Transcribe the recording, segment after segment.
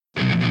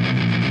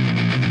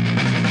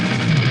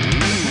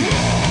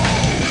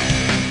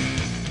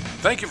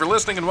Thank you for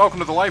listening and welcome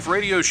to the Life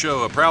Radio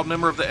Show, a proud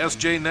member of the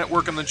SJ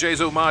Network and the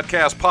JZO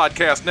Modcast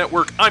Podcast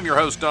Network. I'm your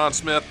host, Don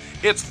Smith.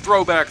 It's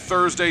Throwback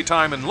Thursday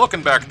time, and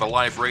looking back at the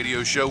Life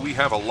Radio Show, we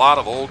have a lot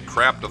of old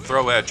crap to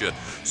throw at you.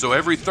 So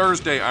every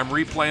Thursday, I'm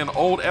replaying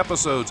old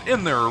episodes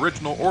in their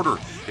original order.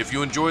 If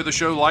you enjoy the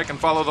show, like and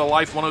follow the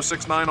Life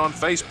 1069 on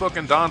Facebook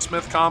and Don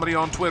Smith Comedy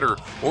on Twitter,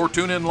 or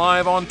tune in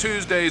live on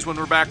Tuesdays when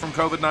we're back from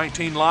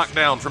COVID-19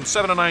 lockdown from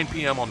 7 to 9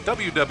 p.m. on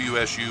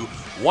WWSU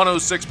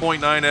 106.9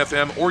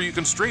 FM, or you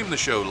can stream the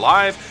show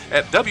live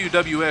at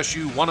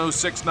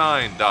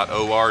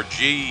wwsu1069.org.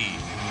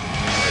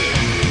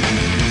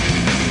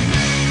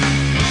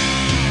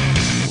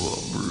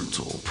 The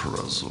brutal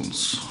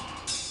presence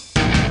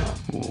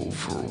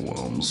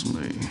overwhelms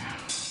me.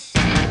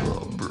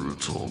 The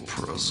brutal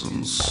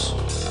presence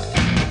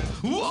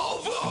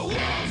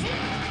overwhelms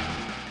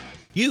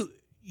me.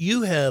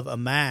 You have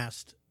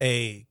amassed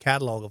a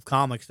catalog of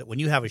comics that when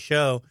you have a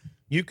show,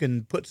 you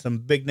can put some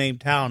big name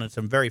talent and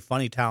some very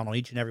funny talent on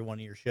each and every one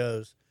of your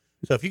shows.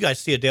 So if you guys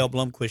see a Dale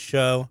Blomquist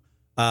show,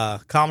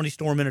 Comedy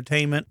Storm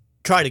Entertainment,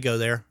 try to go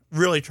there.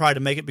 Really try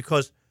to make it,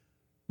 because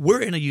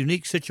we're in a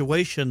unique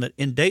situation that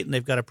in Dayton,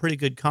 they've got a pretty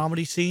good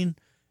comedy scene.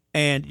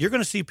 And you're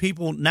going to see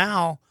people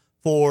now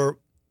for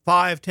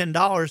 $5,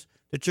 $10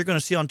 that you're going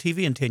to see on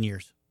TV in 10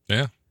 years.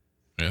 Yeah.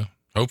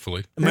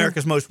 Hopefully.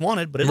 America's Most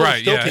Wanted, but it's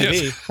still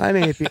TV. Yes. I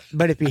mean, if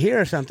you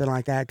hear something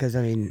like that, because,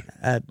 I mean,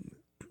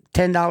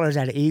 $10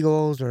 at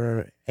Eagles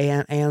or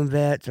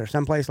AmVets or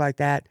someplace like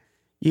that,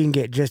 you can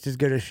get just as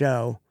good a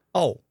show.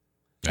 Oh.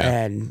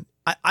 Yeah. And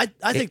I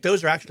think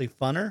those are actually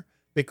funner,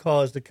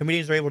 because the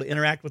comedians are able to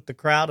interact with the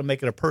crowd and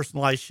make it a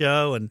personalized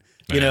show, and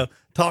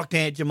talk to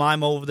Aunt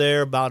Jemima over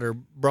there about her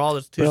bra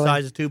that's two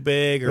sizes too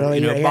big, or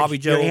Bobby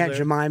Joe. Your Aunt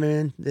Jemima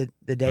in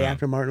the day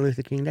after Martin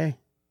Luther King Day.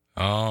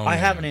 Oh, I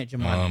have an Aunt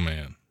Jemima. Oh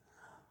man.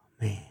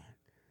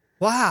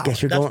 Wow,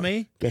 that's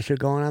me. Guess you're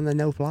going on the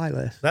no-fly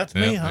list. That's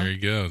me, huh? There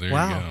you go. There you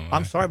go.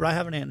 I'm sorry, but I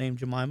have an aunt named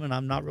Jemima, and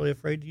I'm not really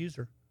afraid to use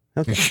her.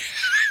 Okay.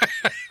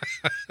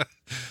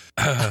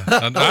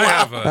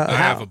 I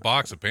have a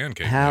box of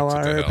pancakes. How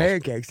are her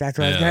pancakes? That's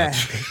what I was going to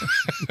ask.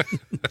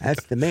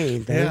 That's the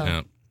main thing.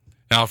 Yeah.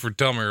 Alfred,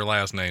 tell me her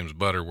last name's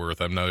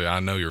Butterworth. I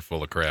know you're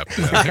full of crap.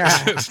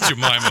 It's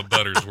Jemima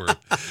Buttersworth.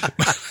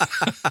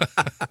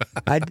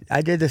 I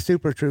did the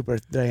Super Trooper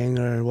thing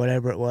or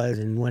whatever it was,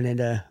 and went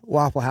into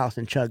Waffle House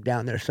and chugged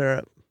down their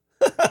syrup.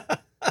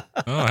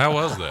 Oh, how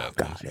was that?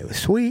 God, it was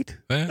sweet.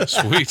 Yeah,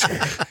 sweet.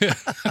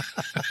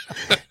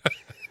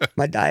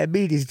 My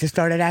diabetes just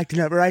started acting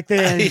up right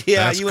then.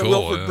 Yeah, That's you went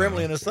cool, Wilford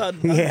Brimley in a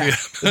sudden. Yeah.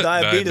 The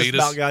diabetes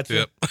about got you.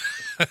 Yep.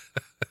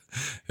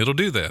 It'll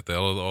do that.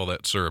 All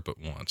that syrup at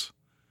once.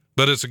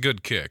 But it's a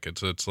good kick.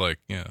 It's like,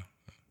 yeah.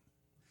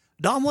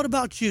 Don, what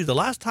about you? The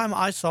last time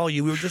I saw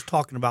you, we were just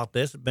talking about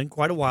this. It's been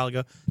quite a while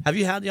ago. Have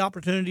you had the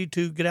opportunity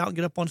to get out and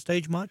get up on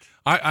stage much?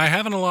 I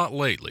haven't a lot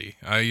lately.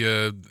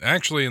 I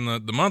actually, in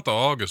the month of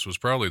August was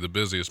probably the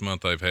busiest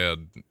month I've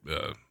had.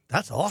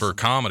 That's awesome. For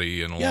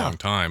comedy in a long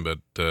time. But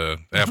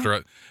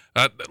after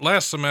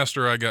last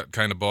semester, I got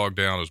kind of bogged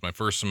down. It was my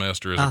first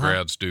semester as a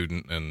grad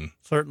student, and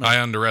certainly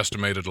I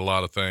underestimated a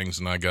lot of things,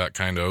 and I got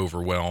kind of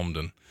overwhelmed.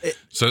 And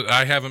so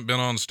I haven't been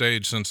on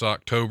stage since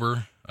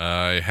October.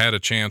 I had a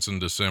chance in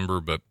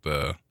December, but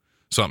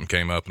something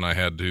came up, and I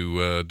had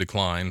to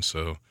decline.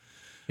 So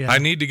I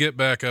need to get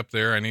back up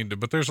there.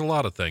 But there's a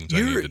lot of things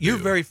I need to do. You're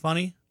very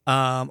funny.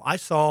 I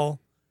might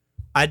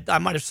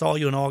have saw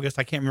you in August.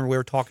 I can't remember. We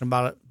were talking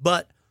about it,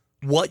 but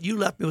what you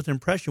left me with an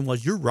impression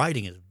was your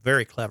writing is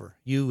very clever.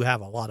 You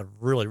have a lot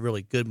of really,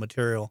 really good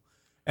material,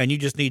 and you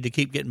just need to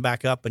keep getting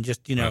back up and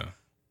just,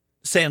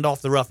 sand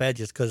off the rough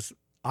edges, because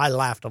I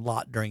laughed a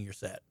lot during your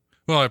set.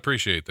 Well, I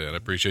appreciate that. I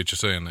appreciate you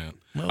saying that.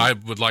 Well, I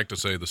would like to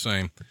say the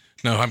same.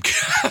 No, I'm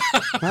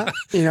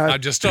kidding. I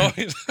just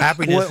always...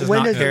 Happiness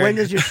when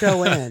does your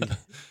show end,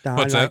 Don?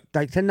 What's that?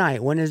 Like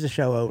tonight, when is the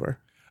show over?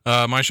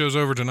 My show's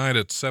over tonight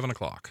at 7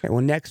 o'clock. Okay,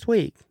 well, next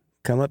week,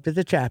 come up to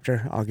the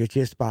chapter. I'll get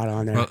you a spot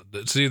on there.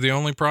 See, the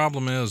only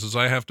problem is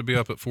I have to be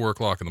up at 4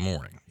 o'clock in the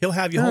morning. He'll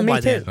have you home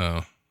by then.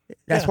 Oh.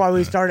 That's why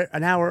we start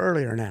an hour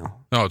earlier now.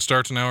 Oh, it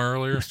starts an hour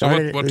earlier? What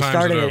time is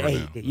it over at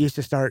 8. It used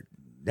to start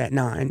at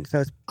 9. So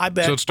it's I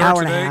bet. So it starts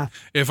hour at and a 8.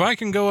 half. If I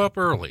can go up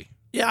early.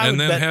 Yeah, and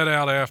then head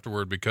out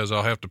afterward, because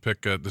I'll have to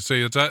pick I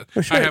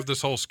have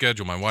this whole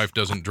schedule. My wife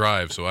doesn't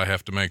drive, so I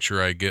have to make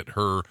sure I get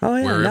her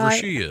wherever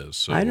she is.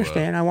 So, I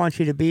understand. I want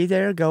you to be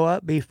there, go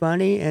up, be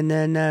funny, and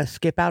then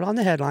skip out on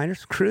the headliners.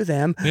 Screw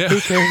them. Yeah.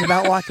 Who cares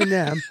about watching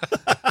them?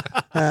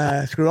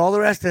 Screw all the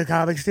rest of the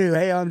comics, too.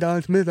 Hey, I'm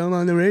Don Smith. I'm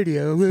on the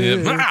radio. Yeah.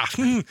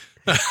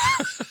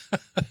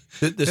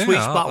 The sweet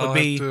spot would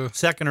be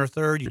second or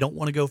third. You don't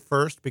want to go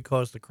first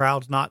because the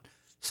crowd's not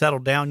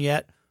settled down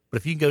yet. But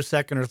if you can go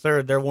second or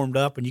third, they're warmed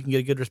up, and you can get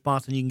a good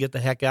response, and you can get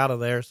the heck out of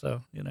there.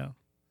 So,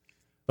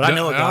 But I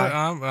know a guy.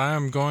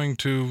 I'm going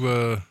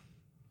to.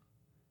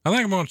 I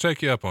think I'm going to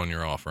take you up on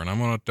your offer, and I'm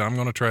going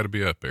to try to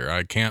be up there.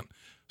 I can't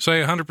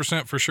say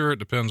 100% for sure. It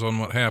depends on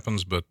what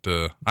happens, but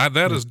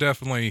that is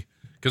definitely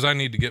because I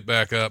need to get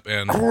back up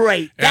and.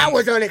 Great, that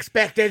was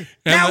unexpected.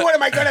 Now what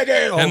am I going to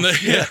do?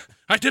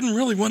 I didn't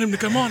really want him to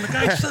come on. The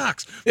guy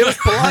sucks. It was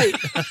polite.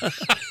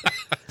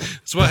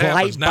 That's what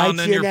happens. Now and bites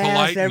then you you're in the ass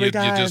polite and every you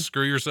time. just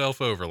screw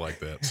yourself over like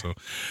that. So,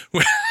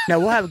 No,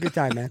 we'll have a good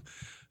time, man.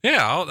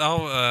 yeah,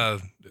 I'll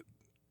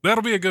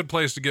that'll be a good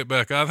place to get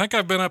back. I think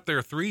I've been up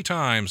there 3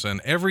 times,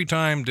 and every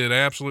time did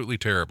absolutely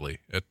terribly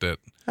at that.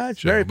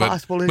 It's show. very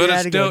possible to do but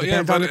that it's still, again.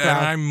 yeah, Depends on but the crowd.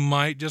 and I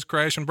might just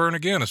crash and burn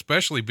again,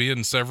 especially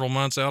being several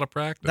months out of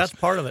practice. That's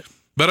part of it.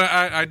 But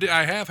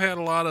I have had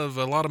a lot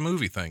of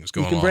movie things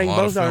going You can on. bring a lot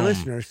both of our film.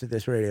 listeners to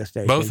this radio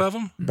station. Both of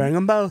them? Bring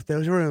them both.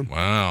 There's room.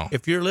 Wow.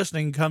 If you're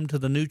listening, come to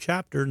the new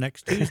chapter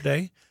next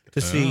Tuesday to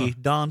see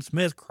Don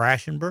Smith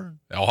crash and burn.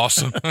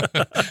 Awesome.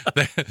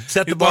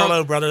 Set the bar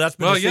low, brother. That's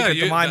been the secret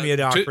to my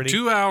mediocrity.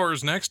 2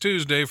 hours next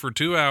Tuesday for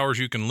 2 hours.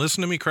 You can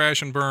listen to me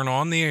crash and burn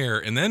on the air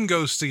and then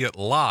go see it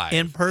live.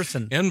 In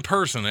person.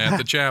 At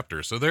the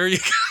chapter. So there you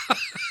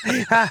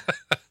go.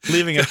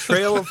 Leaving a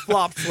trail of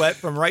flop sweat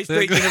from Wright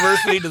State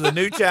University to the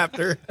new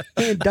chapter.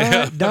 And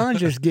Don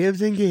just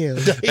gives and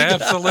gives.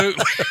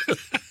 Absolutely.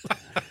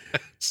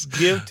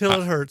 Give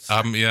till it hurts.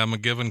 I'm a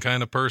giving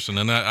kind of person,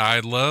 and I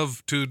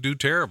love to do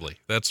terribly.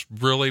 That's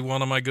really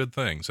one of my good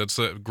things. That's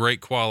a great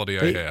quality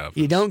I have.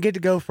 You don't get to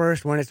go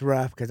first when it's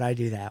rough because I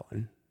do that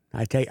one.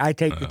 I take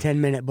the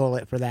 10-minute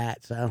bullet for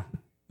that. So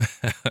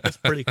That's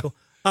pretty cool.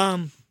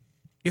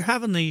 You're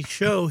having the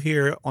show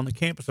here on the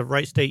campus of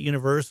Wright State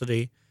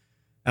University,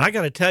 and I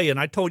got to tell you, and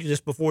I told you this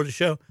before the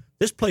show,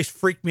 this place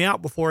freaked me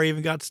out before I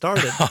even got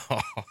started.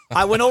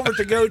 I went over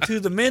to go to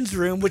the men's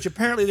room, which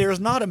apparently there is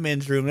not a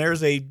men's room.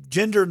 There's a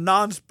gender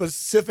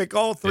non-specific,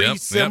 all three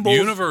symbols.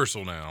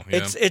 Universal now.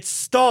 Yeah. It's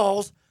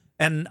stalls,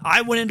 and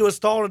I went into a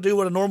stall to do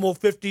what a normal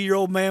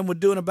 50-year-old man would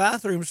do in a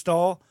bathroom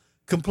stall,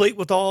 complete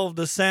with all of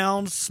the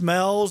sounds,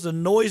 smells,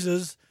 and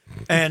noises,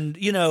 and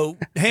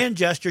hand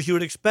gestures you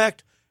would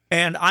expect.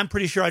 And I'm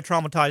pretty sure I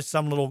traumatized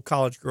some little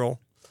college girl.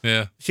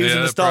 Yeah. She was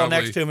in the stall probably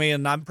next to me,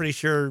 and I'm pretty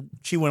sure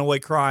she went away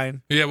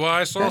crying. Yeah, well,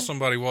 I saw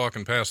somebody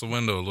walking past the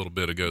window a little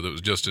bit ago that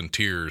was just in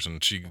tears,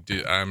 and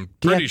I'm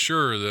pretty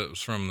sure that it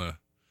was from the...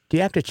 do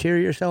you have to cheer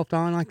yourself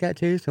on like that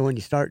too? So when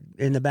you start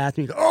in the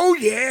bathroom, you go, "Oh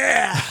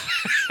yeah,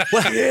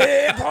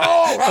 yeah,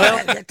 Paul,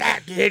 get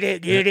that, get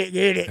it."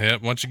 Yeah,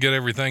 once you get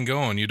everything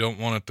going, you don't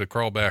want it to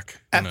crawl back.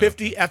 At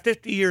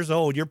 50 years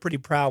old, you're pretty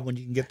proud when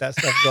you can get that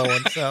stuff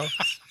going. So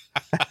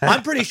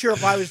I'm pretty sure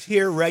if I was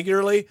here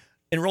regularly,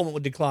 enrollment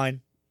would decline.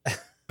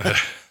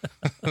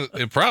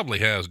 It probably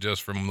has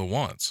just from the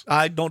once.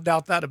 I don't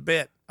doubt that a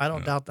bit.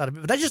 But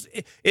that just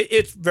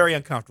it's very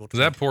uncomfortable.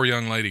 That poor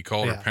young lady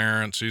called her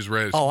parents. She's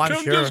ready. Oh, I'm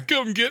sure. Just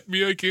come get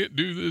me. I can't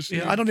do this.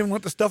 Yeah, I don't even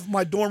want the stuff in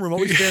my dorm room. I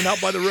want to stand out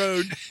by the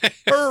road.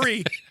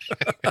 Hurry.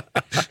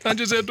 I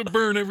just had to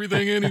burn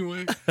everything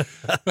anyway.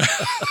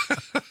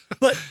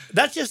 But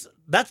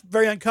that's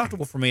very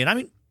uncomfortable for me. And I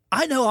mean,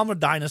 I know I'm a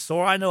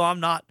dinosaur. I know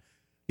I'm not,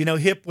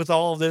 hip with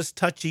all this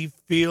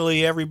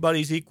touchy-feely,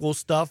 everybody's equal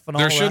stuff and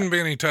all that. There shouldn't be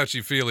any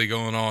touchy-feely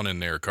going on in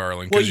there,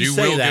 Carlin, because you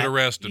will get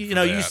arrested for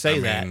that. You say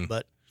that,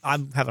 but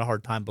I'm having a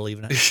hard time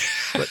believing it.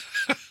 But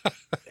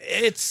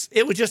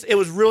it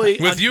was really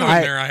with you in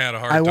there. I had a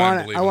hard time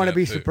believing I want to that,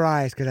 be too.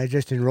 surprised because I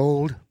just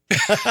enrolled.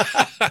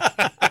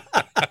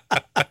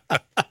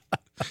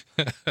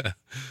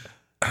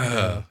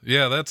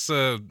 Yeah, that's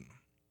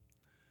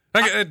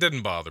it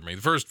didn't bother me.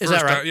 The first that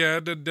right? time, yeah,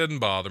 it didn't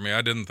bother me.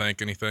 I didn't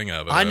think anything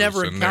of it. I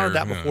never encountered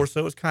that before, so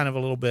it was kind of a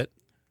little bit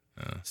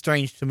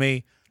strange to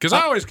me. Because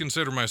I always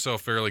consider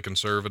myself fairly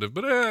conservative,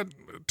 but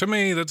to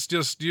me, that's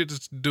you're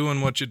just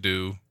doing what you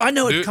do. I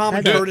know it's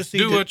common courtesy.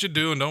 Do what you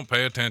do and don't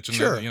pay attention.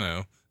 Sure.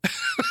 To,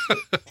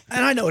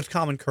 And I know it's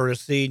common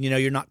courtesy, and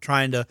you're not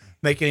trying to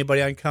make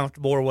anybody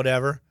uncomfortable or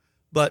whatever.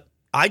 But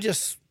I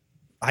guess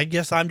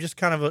I'm just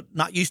kind of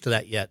not used to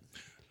that yet.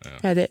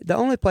 Yeah, the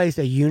only place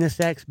a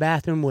unisex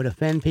bathroom would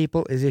offend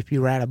people is if you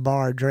were at a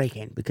bar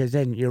drinking, because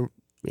then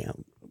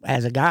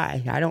as a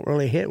guy, I don't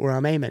really hit where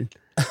I'm aiming.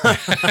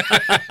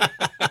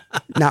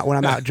 Not when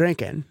I'm out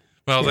drinking.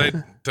 Well,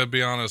 to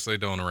be honest, they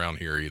don't around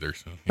here either.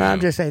 So, I'm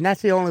just saying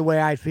that's the only way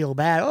I'd feel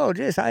bad. Oh,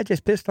 I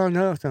just pissed on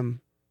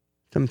some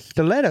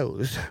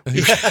stilettos.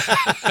 Wait,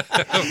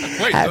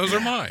 those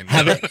are mine.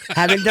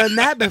 Haven't done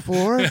that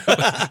before.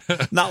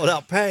 Not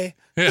without pay.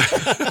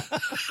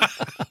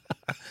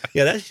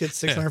 Yeah, that shit's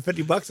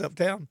 $650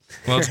 uptown.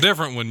 Well, it's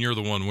different when you're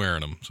the one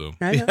wearing them. So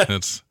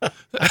it's.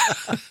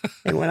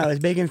 And when I was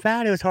big and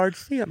fat, it was hard to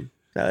see them.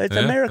 So it's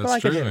a miracle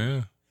I could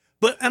do.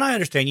 Yeah. And I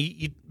understand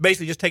you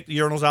basically just take the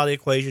urinals out of the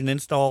equation,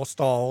 install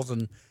stalls,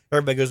 and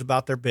everybody goes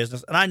about their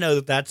business. And I know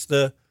that's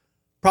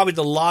probably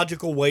the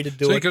logical way to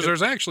do it. Because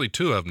there's actually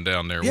 2 of them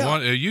down there. Yeah.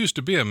 One, it used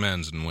to be a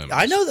men's and women's.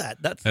 I know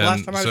that. That's the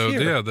last time I was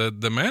here. So, yeah,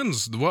 the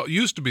men's, what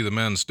used to be the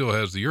men's still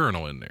has the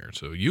urinal in there.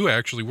 So you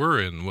actually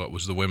were in what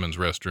was the women's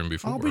restroom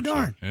before. I'll be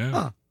darned. So, yeah.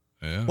 Huh.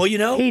 Yeah. Well,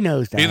 he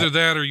knows that. Either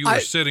that or you were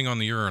sitting on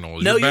the urinal.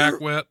 Is No, your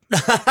back wet?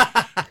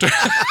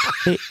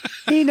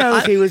 he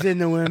knows he was in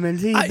the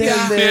women's. He's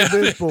been there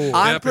before.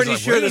 I'm pretty like,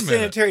 sure wait a the minute.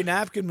 sanitary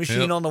napkin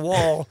machine on the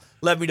wall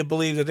led me to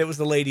believe that it was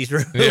the ladies'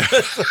 room. Yeah.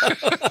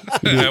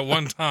 At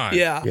one time.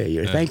 Yeah. Yeah,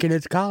 you're thinking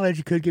it's college.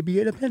 You could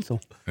be a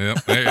pencil.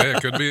 Yep. Hey,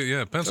 it could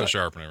be, pencil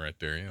sharpener right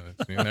there.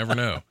 Yeah, you never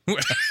know.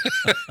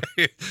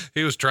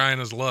 He was trying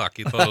his luck.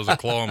 He thought it was a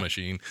claw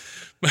machine.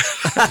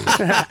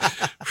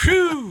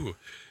 Whew.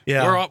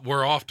 Yeah.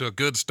 We're off to a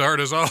good start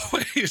as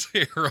always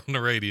here on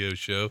the radio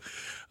show.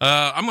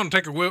 I'm going to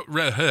take I'm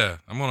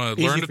going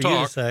to learn to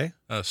talk. Say.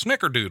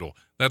 Snickerdoodle.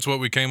 That's what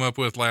we came up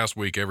with last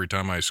week. Every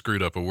time I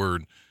screwed up a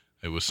word,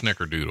 it was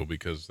snickerdoodle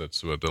because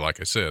that's what, like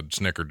I said,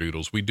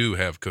 snickerdoodles. We do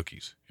have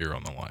cookies here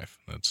on the Life.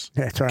 That's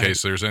right.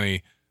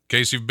 In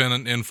case you've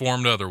been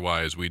informed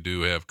otherwise, we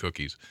do have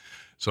cookies.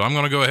 So I'm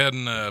going to go ahead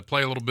and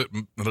play a little bit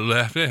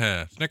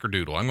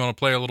snickerdoodle. I'm going to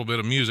play a little bit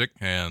of music,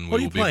 and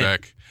we will be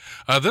back.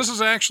 This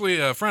is actually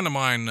a friend of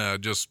mine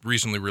just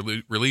recently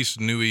released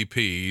a new EP.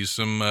 He's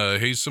some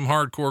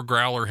hardcore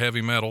growler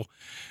heavy metal.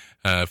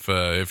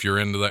 If you're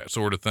into that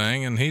sort of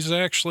thing, and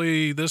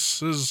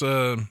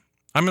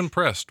I'm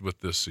impressed with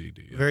this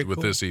CD,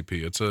 this EP.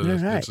 It's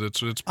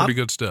pretty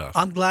good stuff.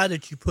 I'm glad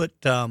that you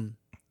put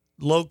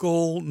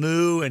local,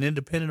 new, and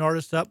independent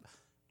artists up.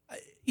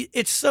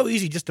 It's so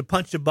easy just to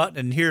punch a button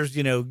and here's,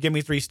 Give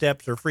Me 3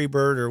 Steps or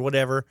Freebird or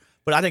whatever.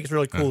 But I think it's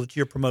really cool that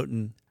you're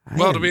promoting.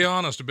 Well, to be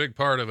honest, a big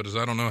part of it is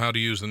I don't know how to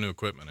use the new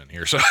equipment in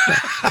here. So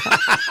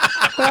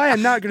I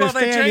am not going to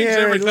stand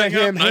here and let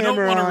him hammer on. I don't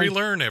want to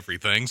relearn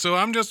everything, so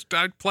I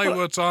play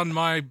what's on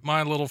my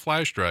little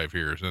flash drive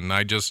here. And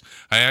I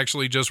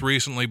actually just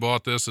recently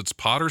bought this. It's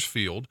Potter's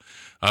Field.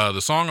 The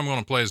song I'm going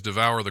to play is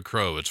 "Devour the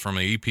Crow." It's from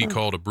an EP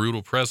called "A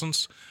Brutal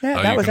Presence."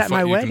 Yeah, that was at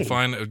my wedding. You can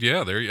find,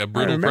 "A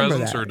Brutal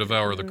Presence" or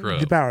 "Devour the Crow."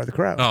 Devour the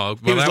Crow. Oh,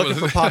 well, he was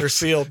looking for Potter's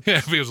Field.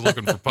 Yeah, he was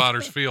looking for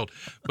Potter's Field.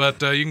 But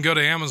you can go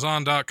to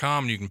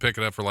Amazon.com and you can pick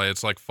it up for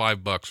it's like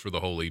 $5 for the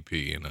whole EP.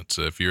 And it's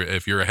if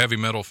you're a heavy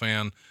metal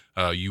fan,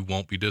 you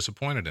won't be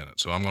disappointed in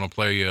it. So I'm going to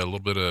play a little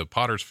bit of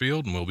Potter's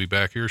Field, and we'll be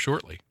back here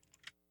shortly.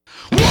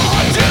 What do you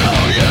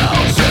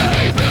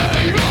say,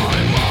 babe?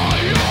 On my heart,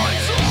 are you afraid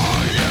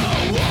of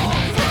yourself?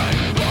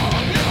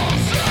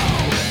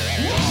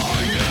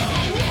 Are you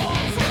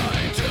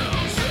afraid to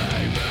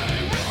say,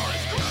 babe,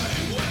 what's great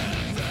within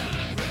me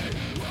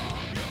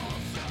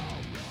of yourself?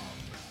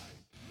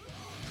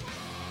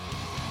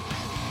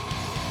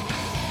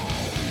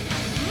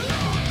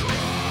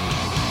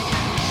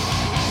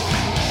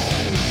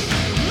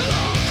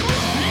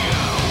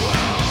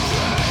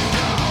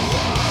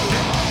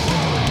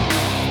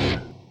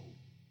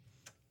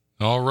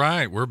 All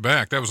right, we're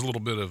back. That was a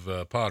little bit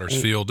of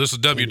Potter's Field. This is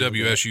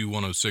WWSU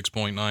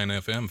 106.9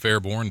 FM,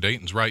 Fairborn,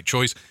 Dayton's Right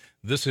Choice.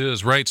 This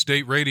is Right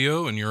State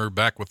Radio, and you're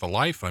back with The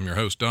Life. I'm your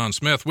host, Don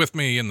Smith. With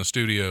me in the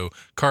studio,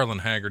 Carlin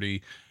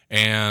Haggerty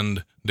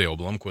and Dale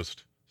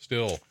Blomquist.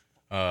 Still.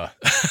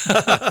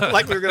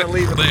 Like we were going to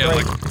leave it.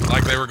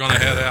 Like they were going to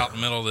head out in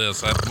the middle of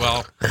this.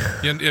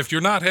 If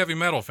you're not heavy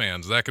metal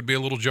fans, that could be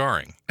a little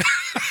jarring.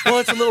 Well,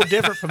 it's a little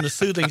different from the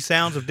soothing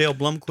sounds of Dale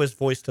Blomquist's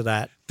voice to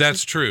that.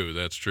 That's true,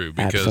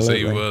 because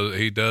Absolutely.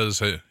 he does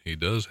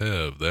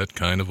have that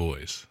kind of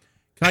voice.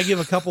 Can I give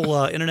a couple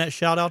internet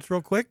shout-outs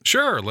real quick?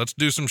 Sure, let's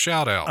do some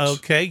shout-outs.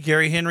 Okay,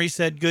 Gary Henry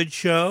said, good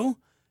show.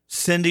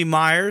 Cindy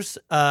Myers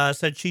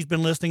said she's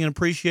been listening and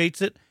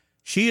appreciates it.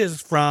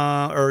 She's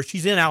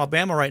in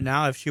Alabama right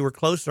now. If she were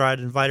closer, I'd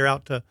invite her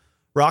out to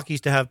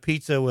Rocky's to have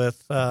pizza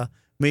with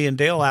me and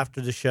Dale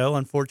after the show.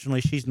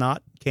 Unfortunately, she's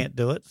not. Can't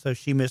do it, so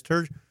she missed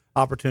her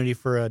opportunity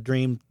for a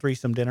dream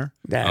threesome dinner.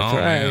 That's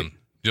right. Man.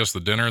 Just the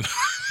dinner?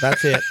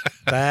 That's it.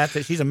 That's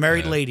it. She's a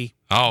married lady.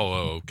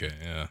 Oh, okay,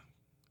 yeah.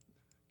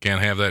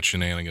 Can't have that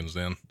shenanigans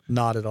then.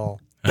 Not at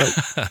all. But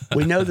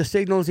we know the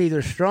signal's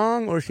either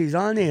strong or she's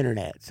on the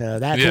internet, so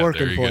that's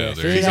working for us.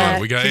 She's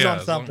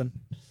on something.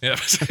 Yeah,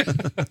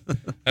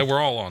 and we're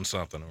all on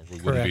something, or we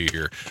wouldn't be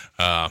here.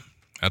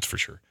 That's for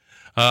sure.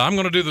 I'm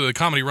going to do the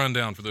comedy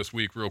rundown for this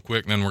week real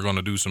quick, and then we're going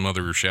to do some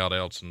other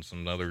shout-outs and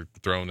some other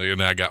thrown.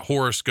 And I got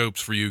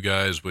horoscopes for you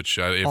guys, which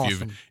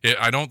Awesome.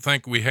 I don't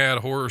think we had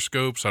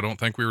horoscopes. I don't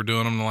think we were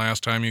doing them the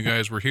last time you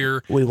guys were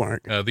here. We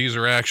weren't. These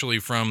are actually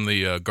from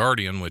the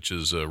Guardian, which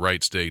is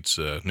Wright State's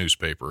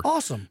newspaper.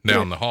 Awesome.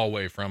 Down the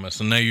hallway from us,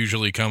 and they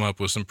usually come up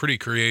with some pretty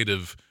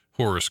creative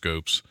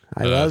horoscopes.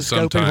 I love scoping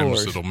sometimes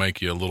whores. It'll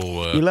make you a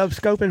little. You love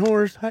scoping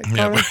whores?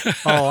 Yeah.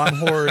 Oh, I'm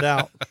horrored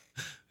out.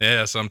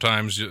 Yeah,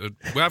 sometimes.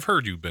 I've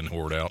heard you've been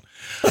whored out.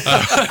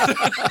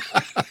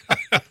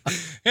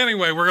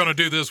 Anyway, we're going to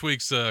do this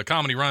week's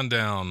comedy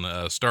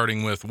rundown,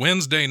 starting with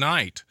Wednesday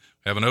night.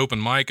 We have an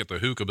open mic at the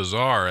Hookah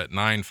Bazaar at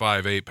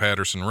 958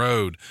 Patterson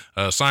Road.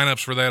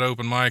 Sign-ups for that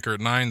open mic are at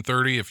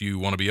 9:30 if you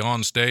want to be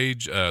on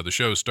stage. The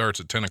show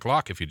starts at 10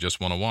 o'clock if you just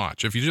want to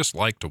watch. If you just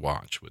like to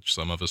watch, which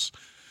some of us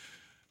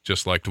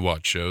just like to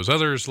watch shows.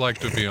 Others like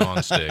to be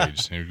on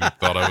stage. You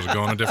thought I was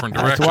going a different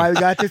direction. That's why we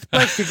got this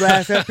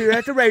plexiglass up here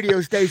at the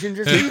radio station,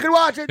 just so you can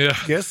watch it. Yeah.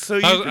 Yes, so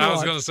you I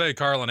was going to say,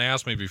 Carlin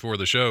asked me before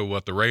the show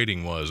what the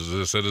rating was.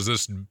 I said, is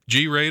this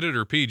G-rated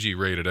or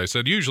PG-rated? I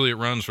said, usually it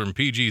runs from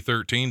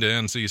PG-13 to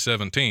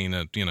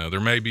NC-17. There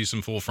may be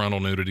some full frontal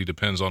nudity,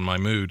 depends on my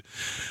mood.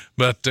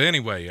 But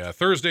anyway,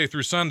 Thursday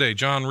through Sunday,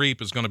 John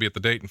Reap is going to be at the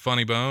Dayton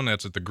Funny Bone.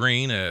 That's at the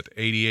Green at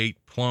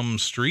 88 Plum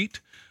Street.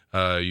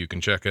 You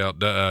can check out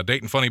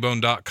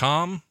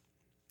DaytonFunnyBone.com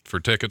for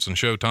tickets and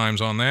show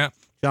times on that.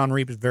 John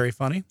Reap is very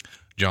funny.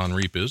 John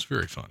Reap is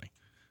very funny.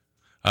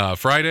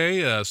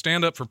 Friday,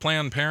 stand up for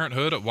Planned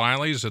Parenthood at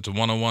Wiley's. It's at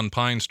 101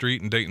 Pine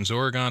Street in Dayton's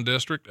Oregon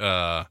District.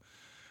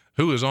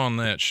 Who is on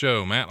that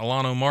show? Matt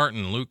Alano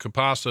Martin, Luke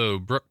Capasso,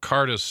 Brooke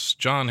Cardis,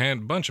 John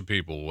Hand, a bunch of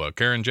people.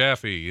 Karen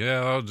Jaffe.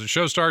 Yeah, the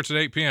show starts at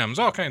 8 p.m. There's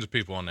all kinds of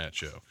people on that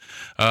show.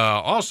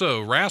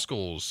 Also,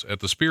 Rascals at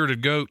the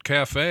Spirited Goat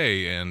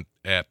Cafe and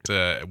at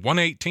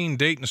 118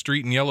 Dayton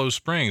Street in Yellow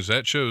Springs.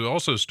 That show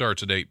also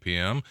starts at 8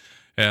 p.m.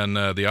 And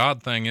the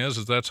odd thing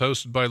is that's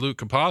hosted by Luke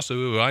Capasso,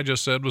 who I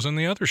just said was in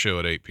the other show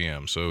at 8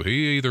 p.m. So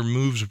he either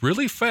moves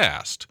really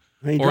fast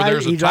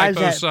there's a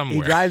typo somewhere.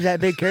 He drives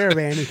that big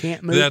caravan. He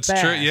can't move That's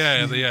fast. true.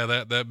 Yeah,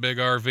 that big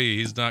RV.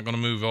 He's not going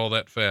to move all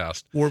that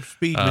fast. Warp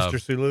speed,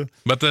 Mr. Sulu.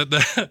 But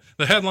the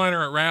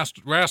headliner at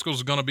Rascals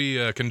is going to be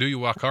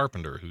Kanduyawa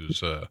Carpenter, who's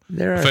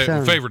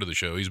favorite of the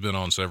show. He's been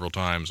on several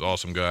times.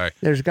 Awesome guy.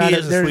 There's got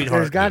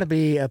to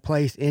be a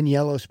place in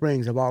Yellow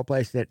Springs, of all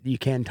places, that you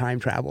can time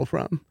travel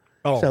from.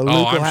 So Luke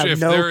will have if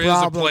no there is a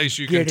problem place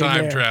you can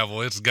time there.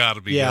 travel, it's got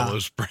to be Yellow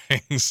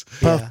Springs.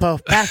 Puff,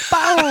 puff, pass,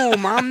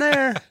 boom, I'm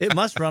there. It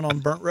must run on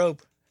burnt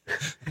rope.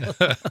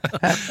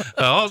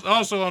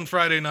 Also on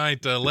Friday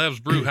night, Lev's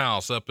Brew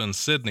House up in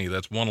Sydney.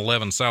 That's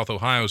 111 South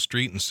Ohio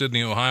Street in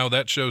Sydney, Ohio.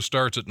 That show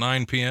starts at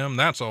 9 p.m.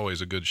 That's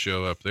always a good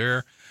show up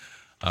there.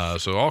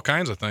 So all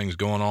kinds of things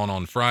going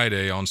on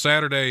Friday. On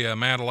Saturday,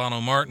 Matt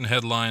Alano Martin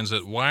headlines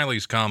at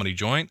Wiley's Comedy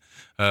Joint.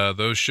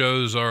 Those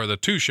shows are the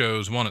two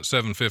shows, one at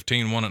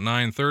 7:15, one at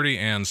 9:30,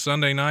 and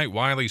Sunday night,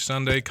 Wiley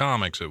Sunday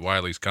Comics at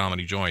Wiley's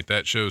Comedy Joint.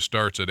 That show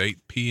starts at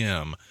 8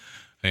 p.m.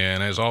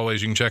 And as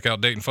always, you can check out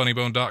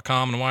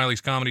DaytonFunnyBone.com and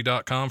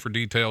Wiley'sComedy.com for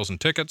details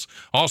and tickets.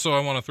 Also, I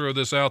want to throw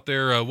this out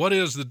there. What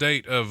is the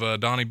date of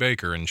Donnie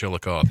Baker in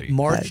Chillicothe?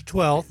 March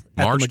 12th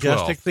at March the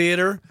Majestic 12th.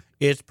 Theater.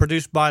 It's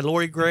produced by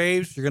Lori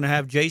Graves. You're going to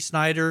have Jay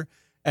Snyder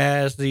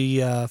as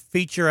the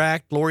feature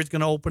act. Lori's going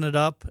to open it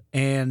up,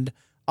 and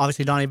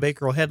obviously Donnie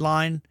Baker will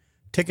headline.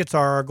 Tickets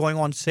are going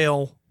on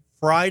sale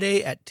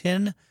Friday at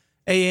 10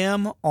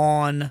 a.m.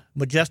 on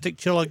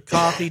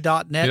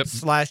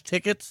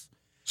majesticchillicothe.net/tickets.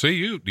 See,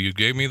 you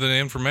gave me the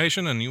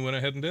information, and you went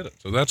ahead and did it.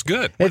 So that's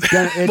good. It's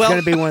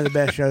gonna be one of the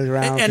best shows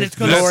around. And it's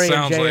gonna- Lori That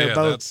and sounds Jay like, are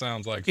both. that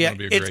sounds like it's going to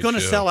be a great it's going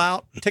to show. sell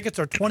out. Tickets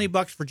are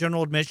 $20 for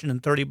general admission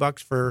and $30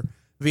 for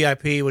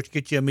VIP, which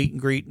gets you a meet and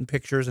greet and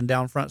pictures and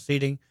down front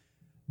seating.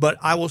 But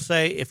I will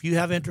say, if you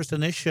have interest in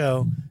this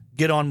show,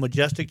 get on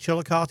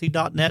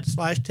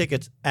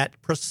majesticchillicothe.net/tickets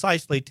at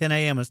precisely 10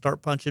 a.m. and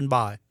start punching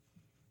by.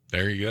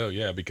 There you go.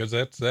 Yeah, because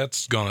that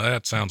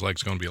sounds like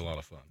it's going to be a lot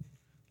of fun.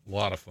 A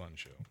lot of fun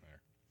show there.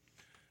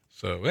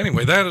 So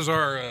anyway, that is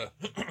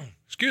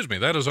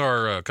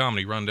our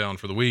comedy rundown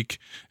for the week.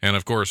 And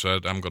of course,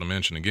 I'm going to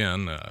mention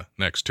again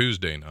next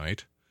Tuesday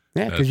night.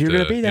 Yeah, because you're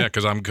going to be there. Yeah,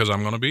 because I'm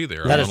going to be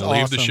there. That I'm is going to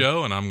leave the awesome.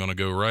 show and I'm going to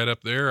go right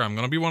up there. I'm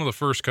going to be one of the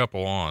first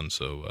couple on.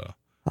 So,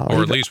 I'll or at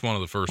even- least one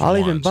of the first I'll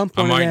ones. even bump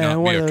I one might of, not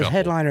one be of a those couple.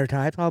 headliner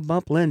types. I'll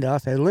bump Linda. I'll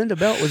say Linda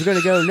Belt was going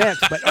to go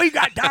next, but you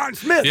got Don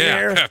Smith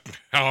Yeah. there.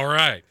 All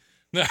right.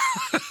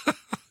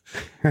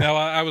 Now,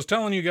 I was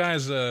telling you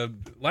guys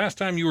last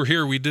time you were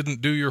here, we didn't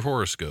do your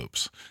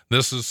horoscopes.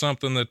 This is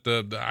something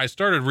that I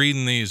started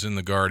reading these in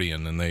the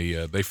Guardian, and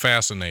they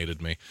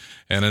fascinated me.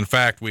 And in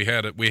fact, we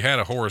had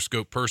a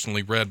horoscope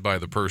personally read by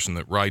the person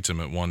that writes them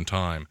at one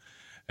time,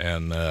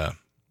 and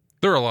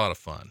they're a lot of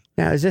fun.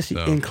 Now, is this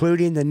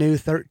including the new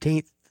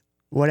 13th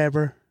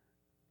whatever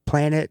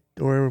planet,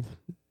 or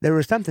there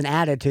was something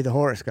added to the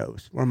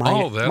horoscopes, or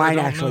mine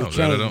actually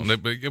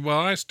changed? Well,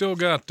 I still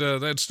got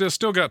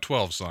still got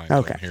 12 signs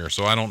Okay. on here,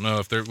 so I don't know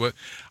if there.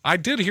 I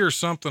did hear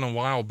something a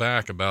while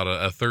back about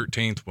a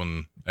 13th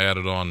one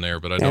added on there,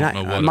 but I don't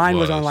know what mine it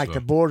was. on like so.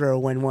 the border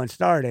when one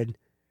started,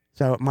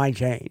 so mine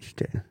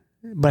changed.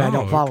 But I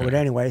don't follow it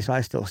anyway, so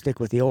I still stick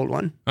with the old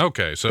one.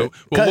 Okay, so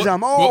 'Cause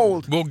I'm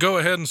old. We'll go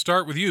ahead and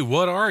start with you.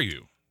 What are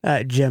you?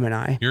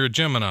 Gemini. You're a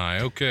Gemini.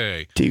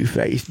 Okay.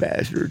 Two-faced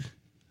bastard.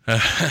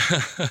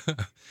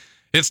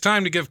 It's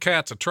time to give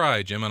cats a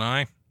try,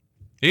 Gemini.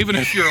 Even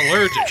if you're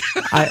allergic.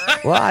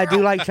 I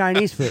do like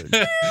Chinese food.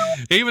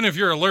 Even if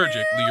you're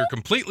allergic, you're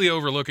completely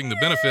overlooking the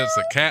benefits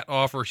that cats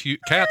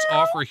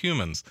offer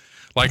humans,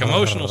 like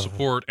emotional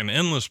support and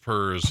endless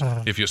purrs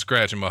if you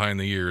scratch them behind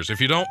the ears. If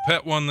you don't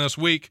pet one this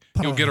week,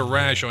 you'll get a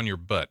rash on your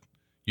butt.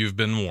 You've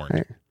been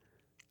warned.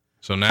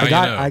 So now you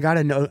know.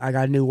 I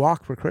got a new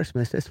walk for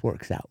Christmas. This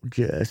works out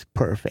just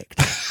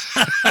perfect.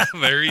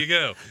 There you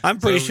go. I'm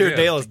pretty sure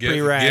Dale is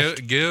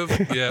pre-rashed. Give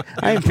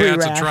I am cats a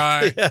pre-rashed.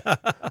 try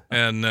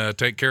and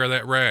take care of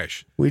that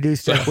rash. We do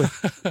stuff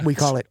with, we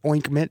call it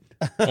ointment.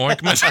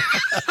 Ointment.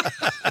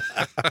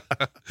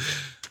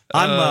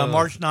 I'm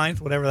March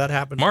 9th, whatever that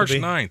happens March to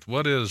be. 9th.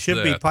 What is Should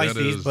that? be That Pisces,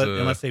 is, but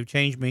unless they've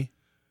changed me.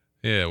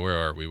 Yeah, where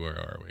are we?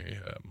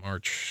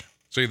 March.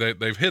 See,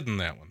 they've hidden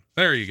that one.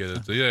 There you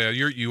go. Yeah,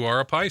 you are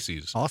a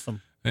Pisces.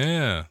 Awesome.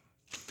 Yeah.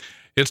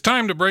 It's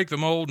time to break the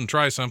mold and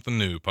try something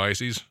new,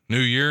 Pisces. New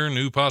year,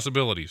 new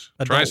possibilities.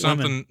 Adult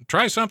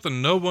Try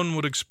something no one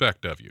would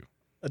expect of you.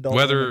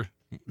 Whether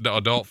the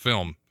adult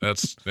film,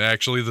 that's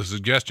actually the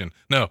suggestion.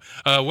 No,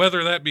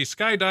 whether that be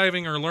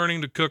skydiving or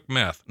learning to cook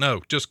meth.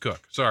 No, just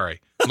cook.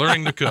 Sorry.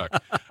 Learning to cook.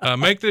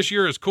 Make this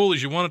year as cool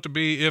as you want it to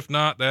be. If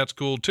not, that's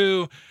cool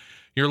too.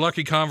 Your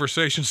lucky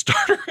conversation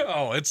starter.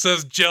 Oh, it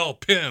says gel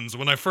pens.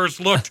 When I first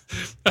looked,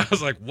 I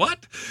was like,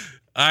 what?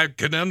 I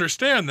can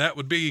understand that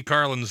would be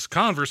Carlin's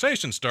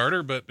conversation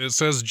starter, but it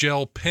says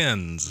gel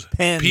pens.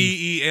 Pens.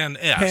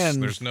 P-E-N-S. Pens.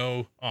 There's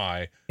no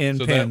I. In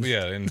so pens.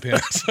 In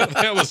pens. So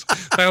that was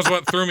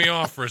what threw me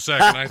off for a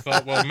second. I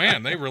thought, well,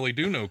 man, they really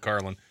do know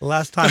Carlin. The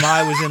last time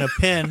I was in a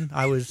pen,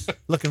 I was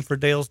looking for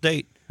Dale's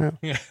date.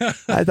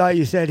 I thought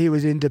you said he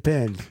was in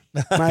Depends.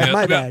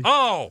 My bad.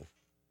 Oh,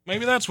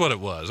 maybe that's what it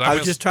was. I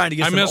was just trying to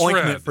get some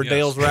ointment for yes.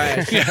 Dale's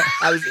rash.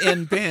 I was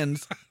in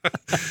pens.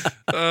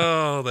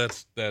 Oh,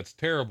 that's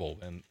terrible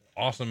and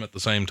awesome at the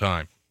same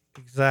time.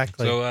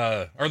 Exactly.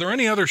 So, are there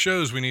any other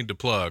shows we need to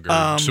plug,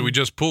 or should we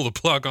just pull the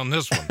plug on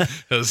this one?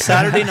 'Cause-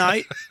 Saturday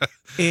night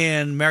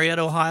in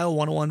Marietta, Ohio,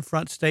 101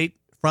 Front Street,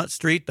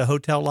 the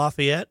Hotel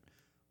Lafayette.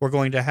 We're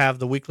going to have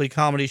the weekly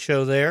comedy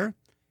show there.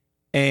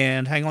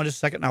 And hang on just a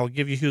second, and I will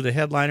give you who the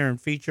headliner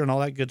and feature and all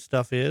that good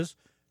stuff is.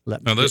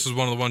 Now, this is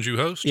one of the ones you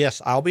host?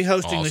 Yes, I'll be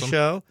hosting the Awesome.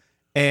 show.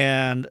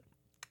 And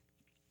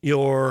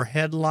your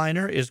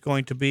headliner is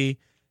going to be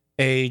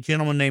a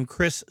gentleman named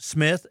Chris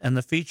Smith, and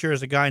the feature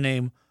is a guy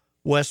named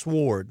Wes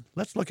Ward.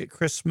 Let's look at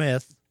Chris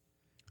Smith.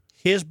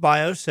 His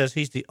bio says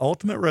he's the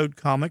ultimate road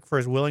comic for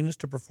his willingness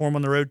to perform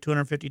on the road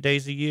 250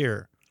 days a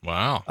year.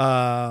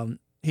 Wow.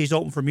 He's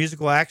open for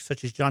musical acts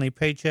such as Johnny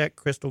Paycheck,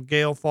 Crystal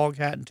Gale,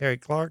 Foghat, and Terry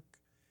Clark.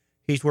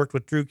 He's worked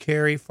with Drew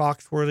Carey,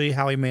 Foxworthy,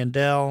 Howie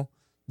Mandel,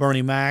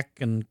 Bernie Mac,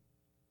 and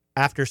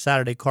after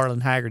Saturday,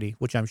 Carlin Haggerty,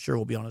 which I'm sure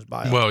will be on his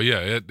bio. Well, yeah,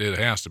 it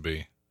has to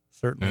be.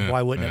 Certainly. Yeah,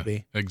 Why wouldn't it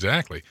be?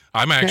 Exactly.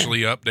 I'm actually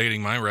updating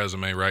my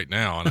resume right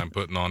now, and I'm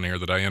putting on there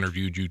that I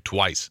interviewed you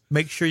twice.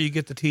 Make sure you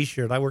get the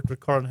T-shirt. I worked with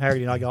Carlin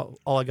Haggerty, and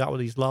all I got were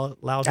these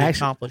lousy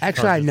accomplished.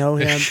 Actually, I know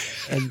him,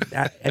 and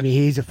I mean,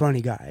 he's a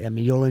funny guy. I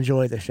mean, you'll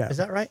enjoy the show. Is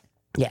that right?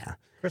 Yeah.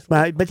 Chris,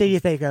 But then you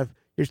think of,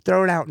 you're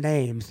throwing out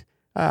names.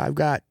 I've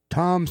got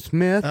Tom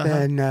Smith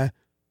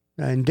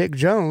and Dick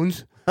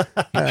Jones.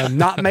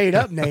 Not made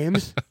up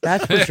names,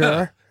 that's for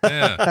sure.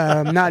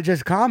 Yeah. Not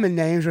just common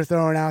names we're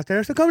throwing out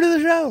there. So come to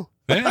the show.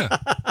 Yeah.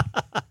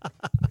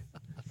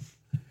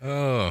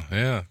 Oh,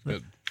 yeah.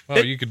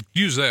 Well, you could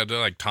use that to,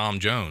 like Tom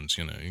Jones,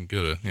 you can get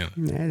a, Yeah,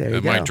 there you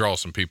that go. might draw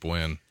some people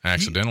in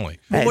accidentally.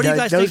 Hey, What do you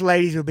guys those think?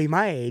 ladies will be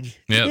my age.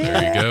 Yeah,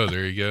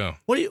 there you go.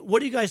 What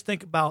do you guys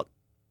think about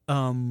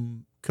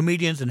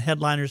comedians and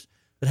headliners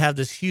that have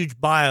this huge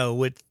bio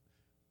with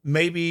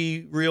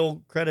maybe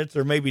real credits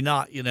or maybe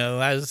not?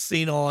 As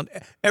seen on,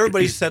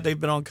 everybody said they've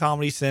been on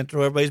Comedy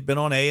Central, everybody's been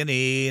on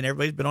A&E, and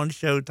everybody's been on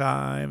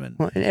Showtime, and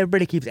Well, and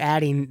everybody keeps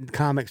adding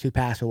comics who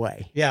pass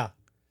away yeah,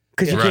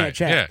 because you Right. can't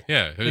check.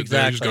 Yeah.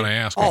 exactly. Who's going to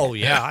ask me? Oh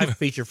yeah, I've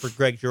featured for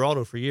Greg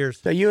Giraldo for years.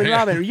 So you and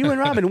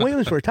Robin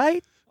Williams were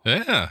tight.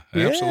 Yeah,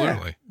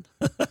 absolutely.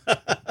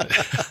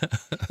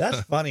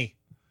 That's funny.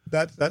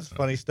 That's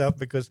funny stuff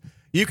because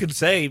you can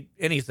say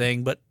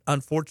anything, but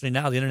unfortunately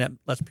now the internet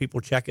lets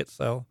people check it,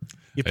 so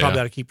you probably Yeah.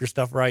 got to keep your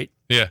stuff right.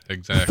 Yeah,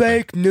 exactly.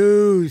 Fake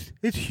news.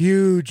 It's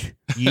huge.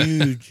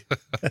 Huge.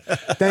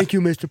 Thank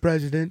you, Mr.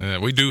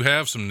 President. We do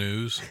have some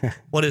news.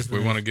 What is We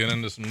this? want to get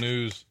into some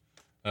news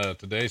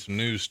today, some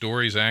news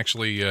stories.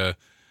 Actually,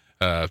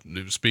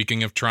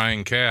 speaking of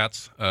trying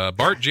cats,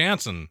 Bart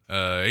Jansen,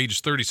 age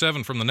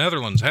 37 from the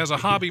Netherlands, has a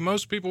hobby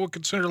most people would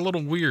consider a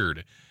little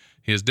weird.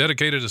 He has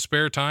dedicated his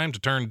spare time to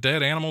turn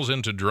dead animals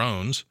into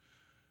drones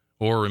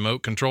or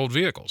remote-controlled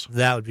vehicles.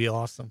 That would be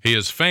awesome. He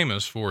is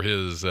famous for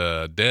his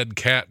dead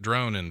cat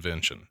drone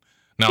invention.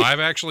 Now, I've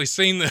actually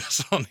seen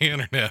this on the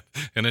internet,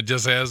 and it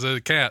just has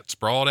a cat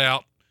sprawled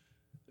out,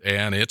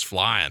 and it's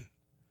flying.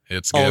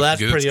 It's got,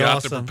 that's it's pretty got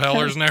awesome. the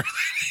propellers and everything.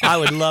 I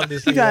would love to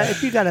see that.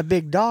 If you got a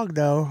big dog,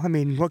 though, I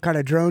mean, what kind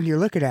of drone you're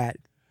looking at?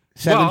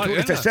 Well,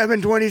 It's a yeah.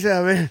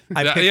 727.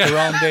 I picked yeah. the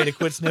wrong day to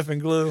quit sniffing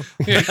glue.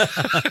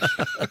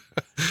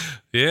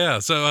 Yeah,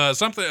 so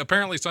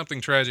apparently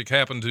something tragic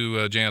happened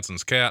to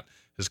Jansen's cat.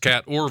 His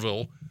cat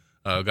Orville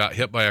got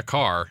hit by a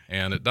car,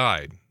 and it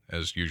died,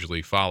 as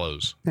usually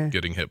follows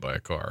getting hit by a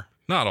car.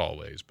 Not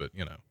always, but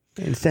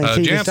And since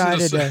he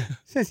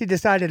Jansen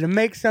decided to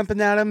make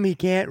something out of him, he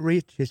can't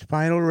reach his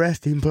final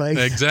resting place.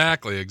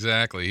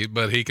 Exactly.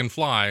 But he can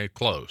fly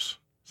close.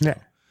 Yeah.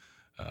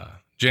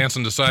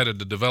 Jansen decided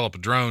to develop a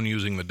drone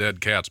using the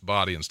dead cat's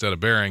body instead of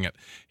burying it.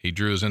 He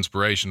drew his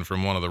inspiration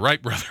from one of the Wright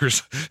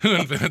brothers who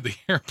invented the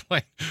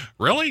airplane.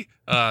 Really?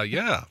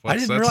 Yeah. I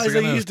didn't realize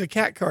they used a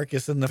cat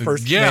carcass in the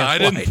first I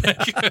flight. didn't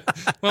think.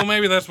 Well,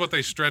 maybe that's what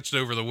they stretched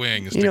over the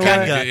wings. You know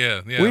kinda what?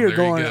 Yeah. We are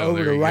going over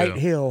There to you Wright go.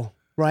 Hill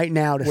right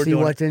now to We're see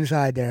doing what's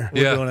inside there.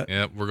 We're doing it.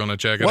 Yeah, we're going to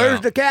check it Where's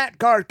out. the cat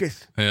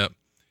carcass? Yeah.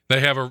 They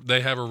have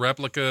a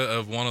replica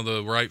of one of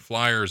the Wright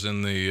flyers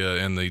in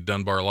the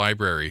Dunbar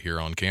Library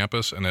here on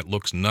campus, and it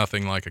looks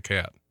nothing like a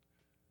cat.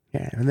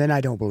 Yeah, and then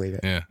I don't believe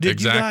it. Yeah, Did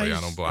exactly. You I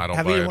guys, don't buy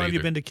have it either one of you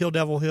either. been to Kill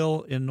Devil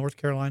Hill in North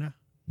Carolina?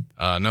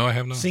 No, I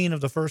have not. Scene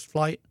of the first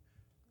flight.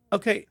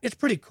 Okay, it's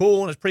pretty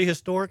cool and it's pretty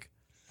historic,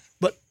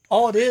 but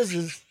all it is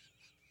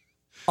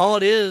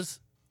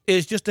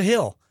just a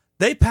hill.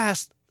 They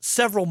passed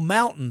several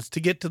mountains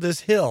to get to this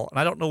hill, and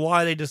I don't know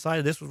why they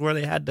decided this was where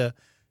they had to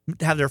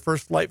have their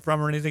first flight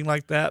from or anything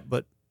like that.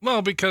 But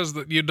Well, because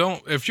you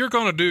don't. If you're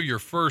going to do your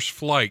first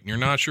flight and you're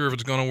not sure if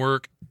it's going to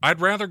work,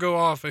 I'd rather go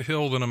off a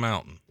hill than a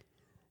mountain.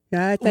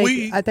 Yeah,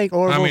 I think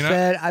Orville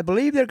said, I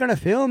believe they're going to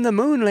film the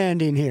moon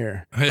landing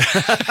here.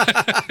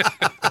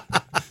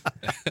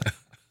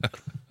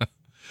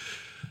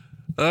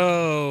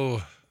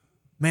 Oh,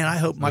 man, I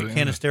hope Mike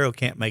Canistero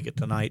can't make it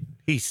tonight.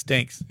 He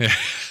stinks.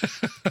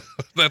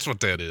 that's what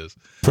that is.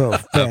 I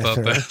thought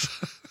Professor. that.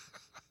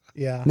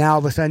 Yeah. Now all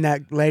of a sudden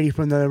that lady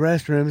from the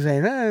restroom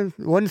saying,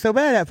 wasn't so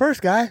bad that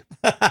first guy.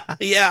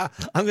 Yeah,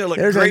 I'm gonna look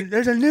There's great.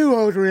 a new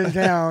over in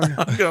town.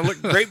 I'm gonna look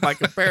great by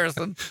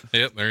comparison.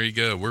 Yep, there you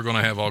go. We're going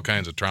to have all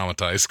kinds of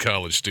traumatized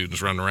college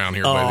students running around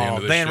here by the end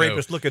of this Van show.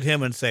 Rapists look at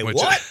him and say, Which-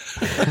 "What?"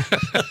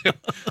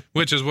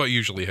 Which is what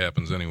usually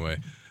happens anyway.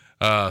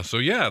 So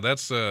yeah,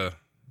 that's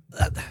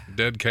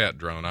dead cat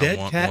drone. Dead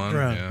I want cat one.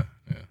 drone. Yeah.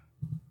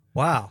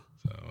 Wow,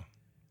 So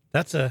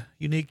that's a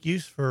unique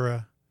use for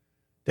a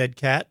dead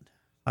cat.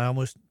 I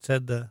almost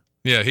said the.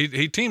 yeah,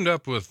 he teamed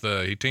up with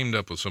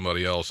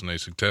somebody else, and they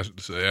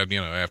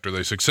after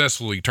they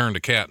successfully turned a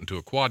cat into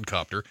a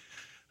quadcopter.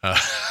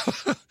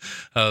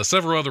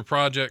 Several other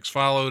projects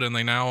followed, and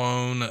they now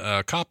own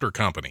a copter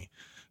company.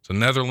 It's a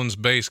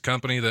Netherlands-based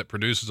company that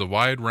produces a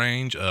wide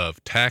range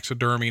of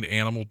taxidermied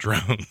animal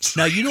drones.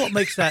 Now you know what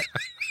makes that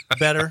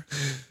better,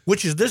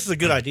 this is a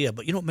good idea,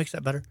 but you know what makes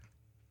that better?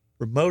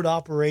 Remote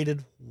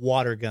operated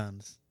water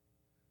guns.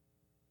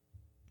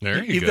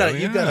 There you You've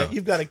go.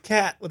 You've got a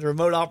cat with a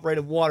remote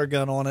operated water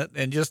gun on it,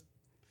 and just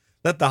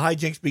let the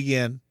hijinks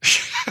begin.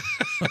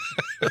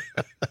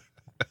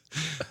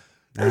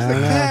 There's the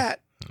cat.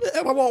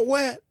 And I'm all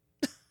wet.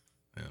 Yeah.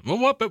 Well,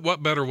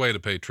 what better way to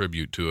pay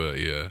tribute to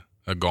a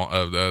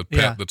pet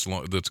Yeah.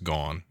 that's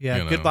gone? Yeah.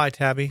 you know? Goodbye,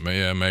 Tabby.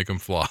 Yeah, make them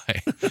fly.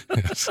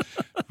 It's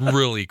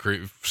really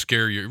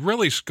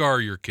really scar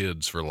your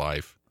kids for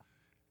life.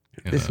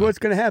 You This is know? what's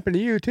going to happen to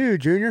you too,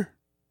 Junior.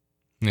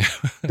 Yeah.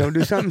 Don't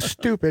do something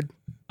stupid.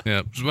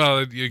 Yeah.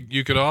 Well,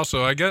 you could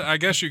also, I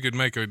guess you could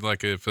make it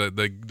like if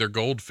their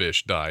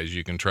goldfish dies,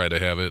 you can try to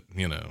have it.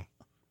 You know.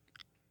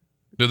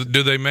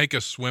 Do they make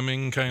a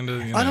swimming kind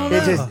of? I don't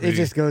know. It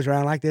just goes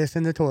around like this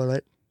in the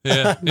toilet.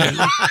 Yeah.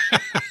 Yeah.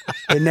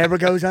 It never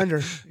goes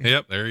under.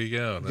 Yep. There you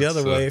go. The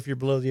other way, if you're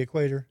below the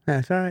equator.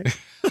 That's all right.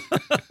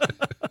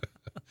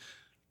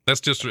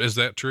 Is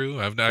that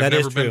true? I've That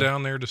is never been true.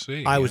 down there to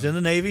see. I was in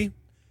the Navy,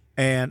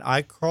 and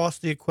I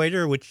crossed the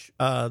equator, which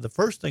the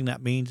first thing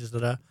that means is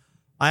that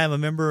I am a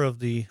member of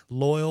the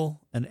Loyal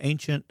and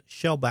Ancient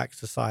Shellback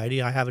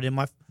Society. I have it in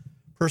my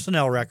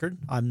personnel record.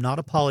 I'm not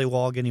a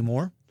polywog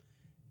anymore.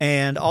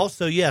 And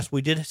also, yes,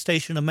 we did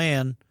station a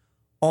man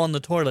on the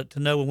toilet to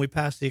know when we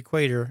passed the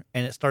equator,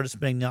 and it started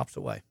spinning the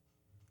opposite way.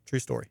 True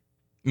story.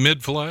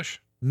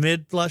 Mid-flush?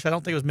 Mid-flush? I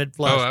don't think it was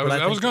mid-flush. Oh,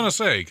 but I was going to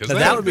say, because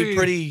that would be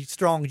pretty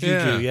strong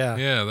juju, yeah.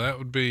 Yeah,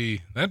 that'd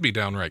be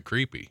downright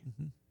creepy.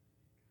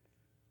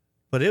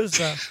 But it was,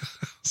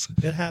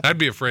 it happened. I'd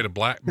be afraid of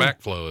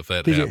backflow if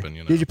that happened,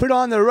 you know. Did you put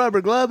on the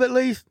rubber glove at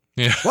least?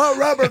 Yeah. What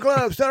rubber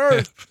glove,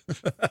 sir?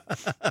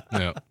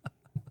 Yeah.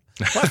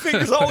 My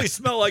fingers always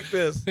smell like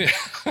this. Well,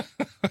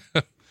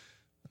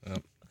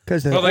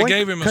 they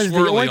gave him a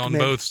swirly on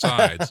both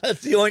sides.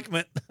 That's the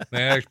ointment.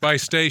 By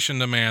station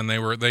to man,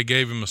 they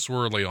gave him a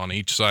swirly on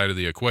each side of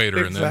the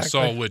equator and then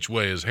saw which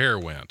way his hair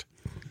went.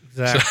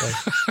 Exactly.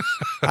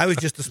 I was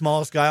just the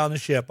smallest guy on the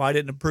ship. I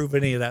didn't approve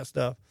any of that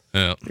stuff.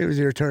 Yeah. It was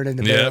your turn in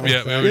the Yeah, barrel.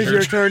 yeah, It was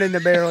your turn in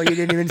the barrel. You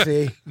didn't even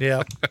see.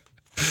 Yeah.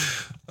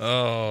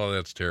 Oh,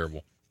 that's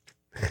terrible.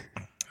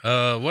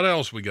 What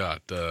else we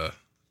got?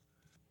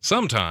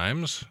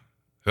 Sometimes,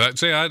 I'd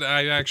say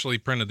I actually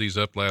printed these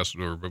up I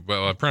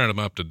printed them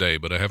up today,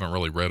 but I haven't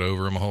really read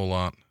over them a whole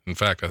lot. In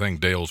fact, I think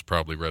Dale's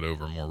probably read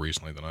over them more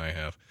recently than I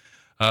have.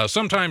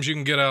 Sometimes you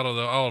can get out of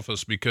the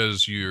office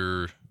because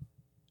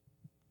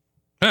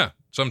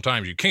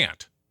sometimes you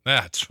can't.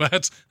 That's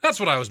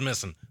what I was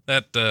missing.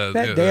 That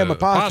damn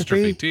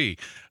apostrophe T.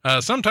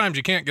 Sometimes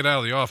you can't get out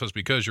of the office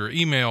because your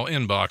email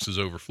inbox is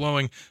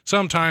overflowing.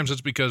 Sometimes it's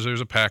because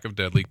there's a pack of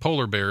deadly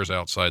polar bears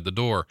outside the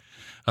door.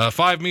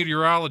 5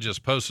 meteorologists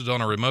posted on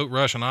a remote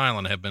Russian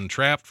island have been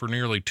trapped for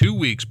nearly 2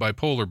 weeks by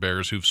polar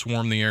bears who've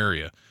swarmed the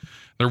area.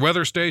 Their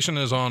weather station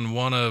is on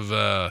one of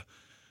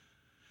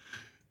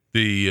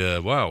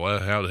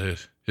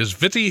is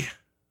Viti,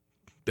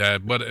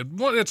 but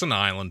it's an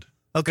island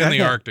Okay. in the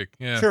Arctic.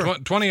 Yeah, Sure.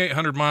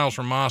 2,800 miles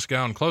from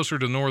Moscow and closer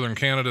to northern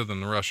Canada than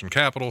the Russian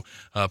capital.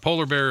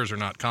 Polar bears are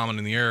not common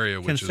in the area,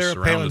 Can which is Sarah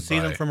surrounded Palin see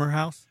by. them from her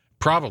house?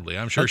 Probably,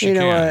 I'm sure she You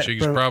know can. what,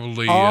 She's from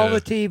probably all the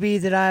TV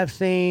that I've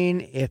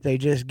seen, if they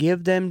just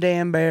give them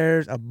damn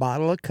bears a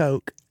bottle of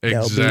Coke,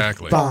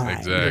 Exactly. they'll be fine.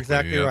 Exactly. You're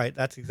exactly yeah. right.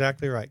 That's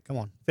exactly right. Come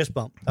on. Fist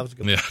bump. That was a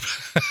good one.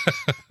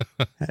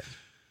 Yeah.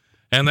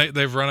 And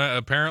they've run out.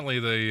 Apparently,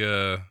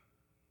 the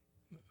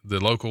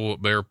local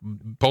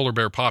polar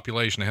bear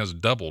population has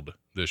doubled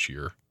this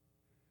year.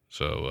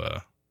 So,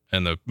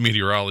 and the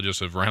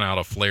meteorologists have run out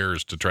of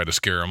flares to try to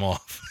scare them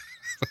off.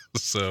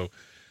 So,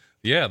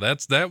 yeah,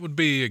 that would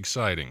be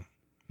exciting.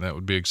 That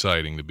would be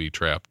exciting to be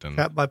trapped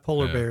Trapped by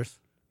polar yeah. bears.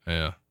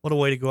 Yeah. What a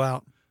way to go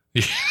out.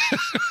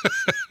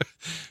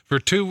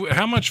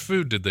 How much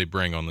food did they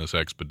bring on this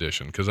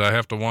expedition? Because I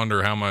have to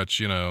wonder how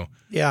much,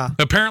 Yeah.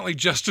 apparently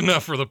just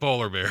enough for the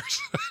polar bears.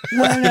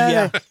 Well,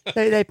 Yeah.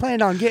 they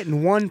planned on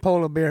getting one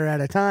polar bear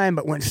at a time,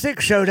 but when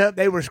 6 showed up,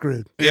 they were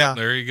screwed. Yeah.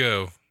 There you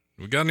go.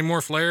 We got any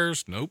more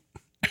flares? Nope.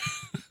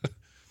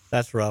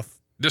 That's rough.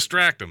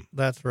 Distract them.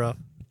 That's rough.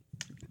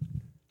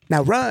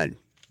 Now run.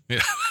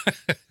 Yeah.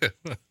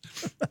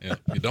 Yeah.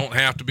 You don't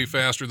have to be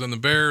faster than the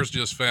bears,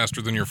 just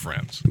faster than your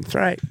friends. That's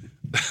right.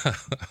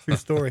 True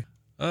story.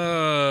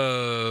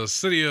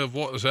 City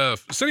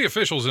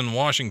officials in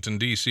Washington,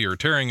 D.C. are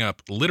tearing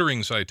up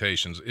littering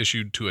citations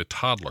issued to a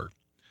toddler.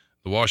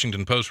 The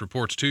Washington Post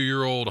reports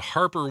 2-year-old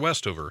Harper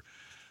Westover.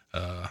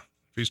 If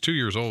he's 2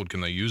 years old,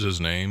 can they use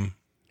his name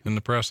in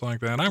the press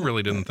like that? I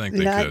really didn't think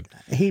they could.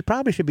 He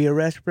probably should be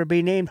arrested for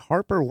being named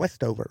Harper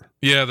Westover.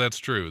 Yeah, that's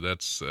true.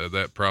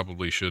 That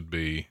probably should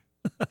be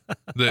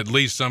at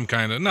least some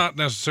kind of, not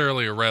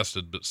necessarily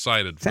arrested, but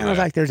cited for Sounds that.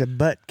 like there's a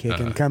butt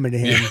kicking coming to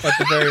him. At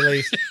the very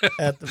least.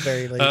 At the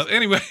very least.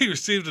 Anyway, he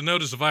received a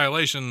notice of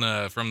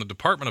violation from the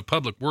Department of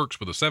Public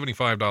Works with a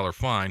 $75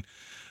 fine.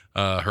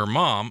 Her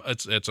mom,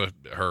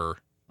 her.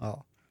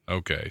 Oh.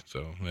 Okay,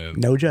 so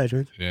No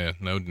judgment. yeah,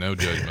 no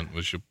judgment.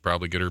 We should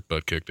probably get her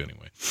butt kicked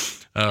anyway.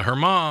 Her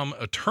mom,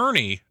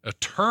 attorney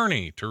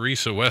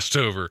Teresa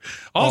Westover,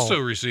 also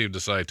received a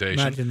citation.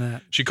 Imagine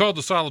that. She called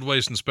the solid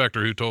waste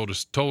inspector, who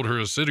told her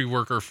a city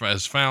worker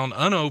has found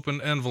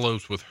unopened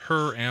envelopes with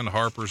her and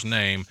Harper's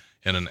name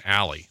in an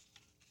alley,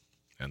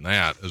 and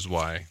that is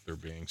why they're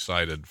being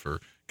cited for.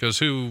 Because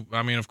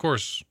of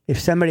course. If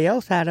somebody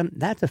else had them,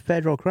 that's a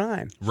federal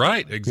crime.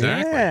 Right,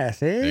 exactly. Yeah,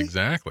 see?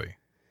 Exactly.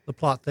 The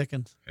plot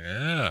thickens.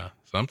 Yeah,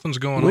 something's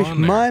going Wish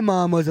on there. my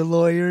mom was a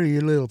lawyer,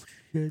 you little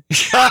shit.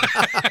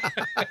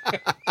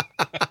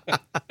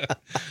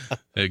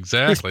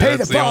 Exactly. Just pay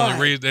That's the the only fine.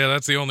 reason. Yeah,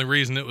 that's the only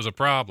reason it was a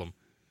problem.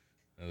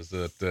 Is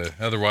that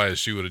otherwise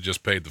she would have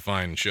just paid the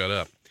fine and shut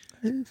up.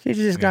 She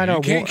just got a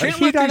You warrant.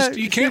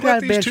 can't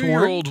let these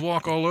 2-year-olds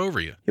walk all over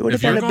you. It would have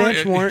If you're been a going-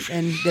 bench warrant,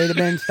 and they'd have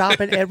been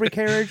stopping every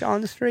carriage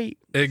on the street.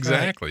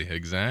 Exactly.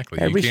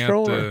 Every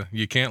stroller.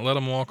 You can't let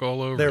them walk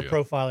all over They're you.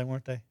 profiling,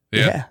 weren't they?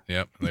 Yeah.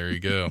 Yep. There you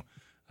go.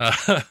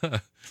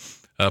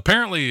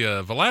 Apparently,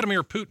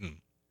 Vladimir Putin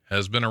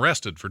has been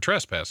arrested for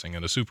trespassing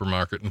at a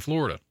supermarket in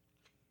Florida.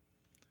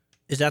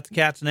 Is that the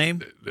cat's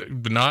name?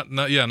 Not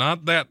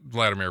that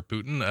Vladimir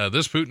Putin.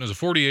 This Putin is a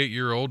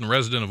 48-year-old and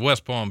resident of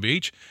West Palm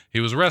Beach. He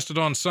was arrested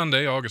on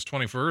Sunday, August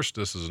 21st.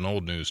 This is an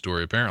old news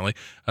story, apparently,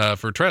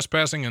 for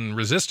trespassing and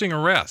resisting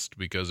arrest.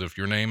 Because if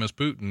your name is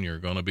Putin, you're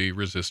going to be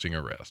resisting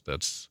arrest.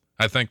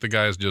 I think the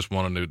cops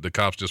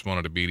just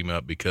wanted to beat him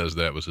up because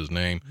that was his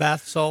name.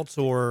 Bath salts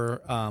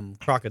or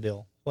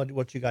crocodile?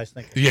 What you guys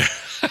think? Yeah.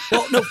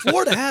 Well, no,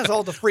 Florida has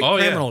all the freak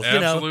criminals. Yeah,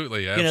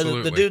 absolutely, You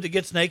know, the dude that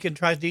gets naked and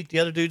tries to eat the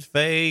other dude's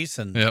face,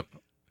 and Yep.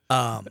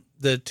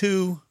 The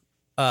two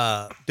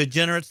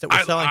degenerates that were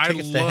selling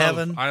tickets to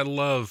heaven. I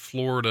love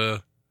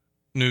Florida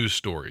news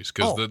stories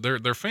because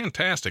they're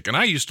fantastic. And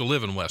I used to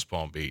live in West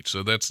Palm Beach,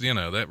 so that's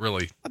that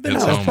really been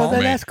hits to home West for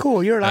me. That's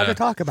cool. You're allowed to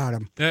talk about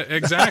them. Yeah,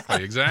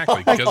 exactly. Like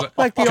the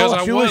Because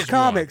old I Jewish was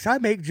comics. I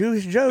make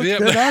Jewish jokes Yep.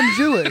 because I'm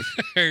Jewish.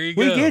 There you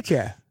We go. get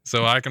you.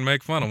 So I can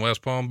make fun of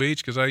West Palm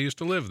Beach because I used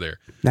to live there.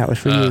 That was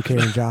for you,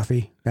 Karen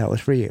Jaffe. That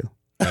was for you.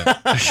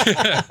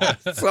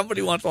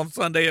 Somebody wants on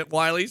Sunday at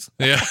Wiley's.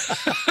 Yeah.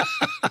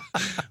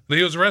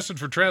 He was arrested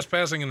for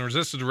trespassing and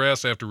resisted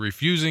arrest after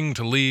refusing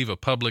to leave a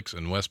Publix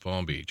in West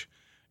Palm Beach,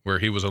 where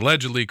he was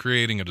allegedly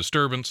creating a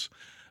disturbance.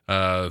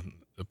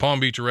 The Palm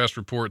Beach arrest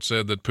report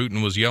said that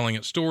Putin was yelling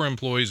at store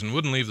employees and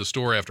wouldn't leave the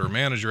store after a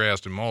manager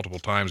asked him multiple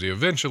times. He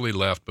eventually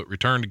left, but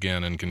returned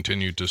again and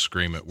continued to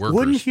scream at workers.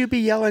 Wouldn't you be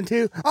yelling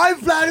too? I'm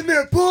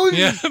Vladimir Putin.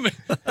 Yeah,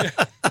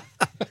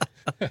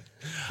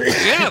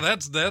 yeah,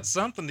 that's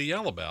something to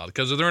yell about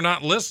because they're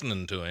not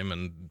listening to him,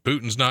 and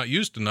Putin's not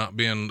used to not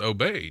being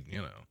obeyed.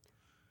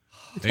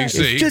 It's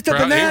just a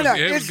banana.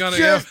 It's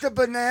just a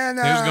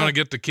banana. He was going to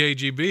get the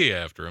KGB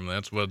after him.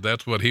 That's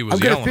what he was I'm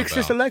yelling going to fix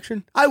about. this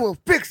election. I will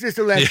fix this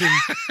election.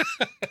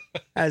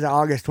 As an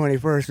August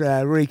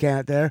 21st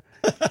recount there.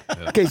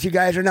 In case you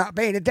guys are not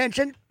paying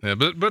attention. Yeah,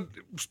 but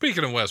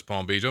speaking of West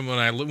Palm Beach, when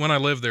I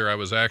lived there, I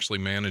was actually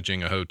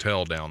managing a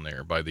hotel down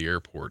there by the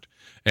airport,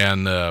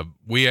 and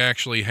we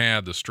actually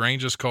had the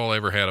strangest call I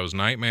ever had. I was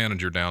night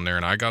manager down there,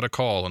 and I got a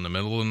call in the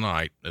middle of the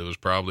night. It was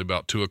probably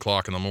about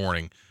 2:00 in the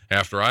morning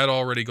after I'd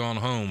already gone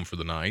home for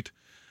the night.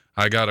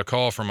 I got a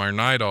call from our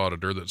night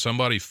auditor that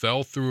somebody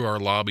fell through our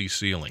lobby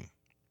ceiling.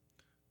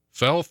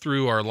 Fell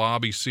through our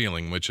lobby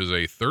ceiling, which is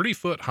a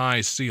 30-foot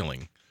high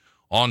ceiling,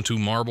 onto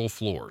marble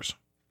floors.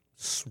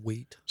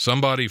 Sweet.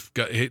 Somebody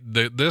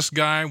this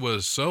guy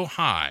was so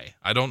high.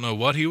 I don't know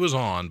what he was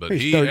on, but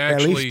He's he 30,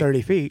 actually at least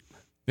 30 feet.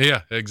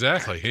 Yeah,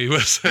 exactly. He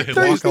was 30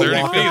 feet feet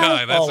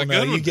high. That's a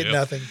good one. You get Bill.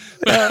 nothing.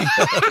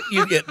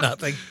 You get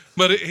nothing.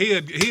 But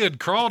he had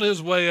crawled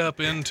his way up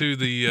into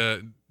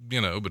the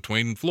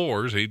between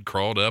floors. He'd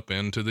crawled up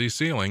into the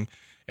ceiling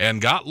and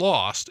got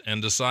lost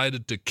and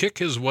decided to kick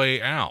his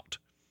way out.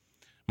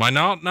 My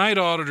night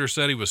auditor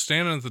said he was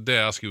standing at the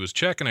desk. He was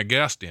checking a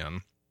guest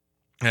in,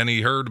 and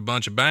he heard a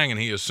bunch of banging.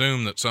 He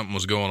assumed that something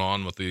was going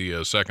on with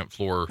the second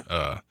floor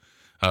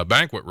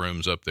banquet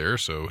rooms up there,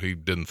 so he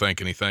didn't think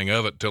anything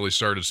of it until he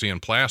started seeing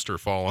plaster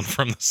falling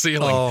from the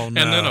ceiling. Oh,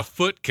 no. And then a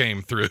foot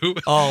came through.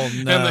 Oh,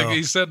 no. And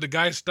he said the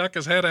guy stuck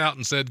his head out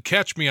and said,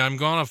 "Catch me, I'm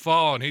going to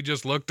fall." And he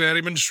just looked at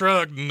him and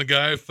shrugged, and the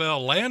guy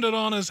fell, landed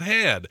on his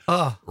head,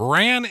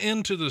 ran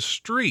into the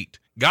street,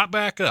 got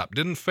back up,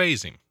 didn't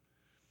phase him.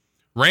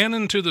 Ran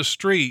into the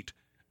street.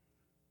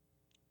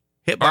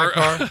 Hit by a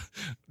car?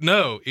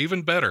 No,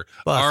 even better.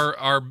 Bus.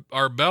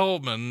 Our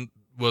bellman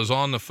was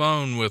on the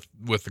phone with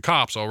the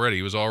cops already.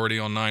 He was already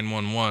on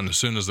 911 as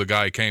soon as the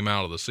guy came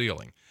out of the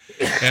ceiling.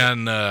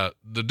 And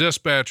the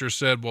dispatcher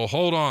said, "Well,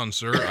 hold on,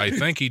 sir. I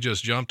think he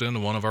just jumped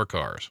into one of our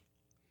cars."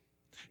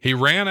 He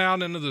ran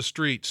out into the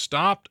street,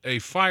 stopped a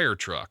fire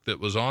truck that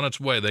was on its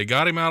way. They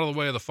got him out of the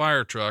way of the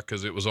fire truck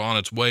because it was on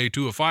its way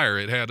to a fire.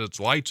 It had its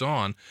lights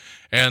on,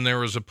 and there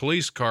was a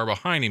police car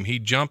behind him. He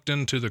jumped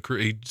into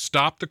he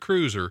stopped the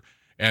cruiser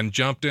and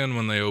jumped in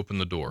when they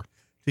opened the door.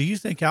 Do you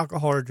think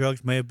alcohol or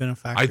drugs may have been a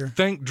factor? I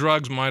think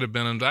drugs might have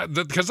been in that,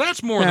 because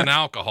that's more than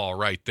alcohol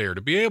right there.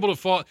 To be able to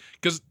fall,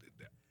 because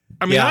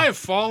I mean, I have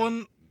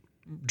fallen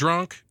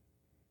drunk.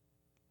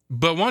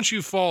 But once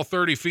you fall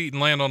 30 feet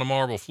and land on a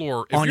marble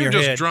floor, if you're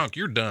just drunk,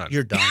 you're done.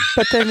 You're done.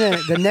 But then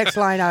the next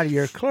line out of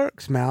your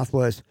clerk's mouth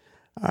was,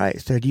 "All right,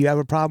 so do you have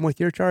a problem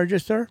with your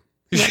charges, sir?"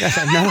 I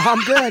said, "No,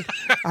 I'm good.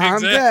 I'm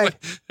good."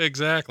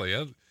 Exactly.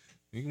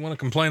 You want to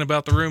complain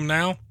about the room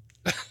now?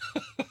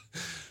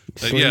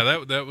 Yeah,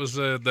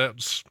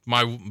 that's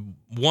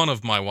one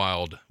of my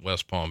wild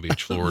West Palm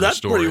Beach, Florida That's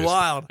stories. pretty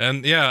wild.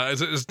 And yeah,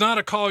 it's not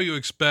a call you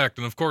expect.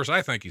 And of course,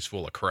 I think he's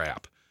full of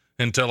crap.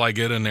 Until I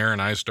get in there and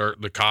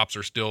the cops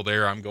are still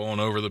there. I'm going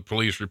over the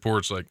police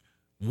reports like,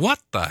 what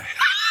the hell?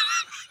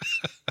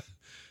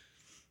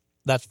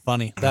 That's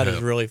funny. That is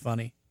really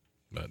funny.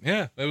 But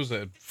yeah, it was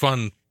a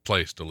fun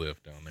place to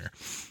live down there.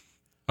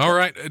 All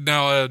right.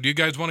 Now, do you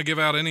guys want to give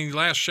out any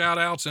last shout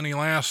outs? Any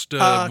last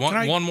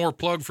one more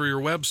plug for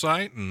your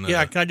website? And,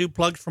 can I do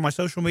plugs for my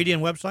social media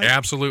and website?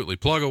 Absolutely.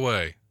 Plug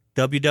away.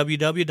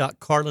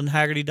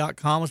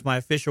 www.carlinhaggerty.com is my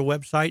official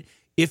website.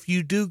 If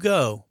you do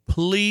go,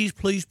 please,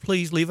 please,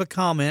 please leave a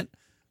comment,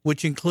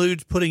 which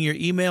includes putting your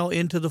email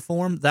into the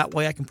form. That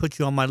way I can put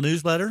you on my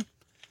newsletter.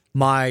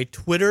 My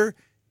Twitter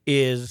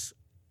is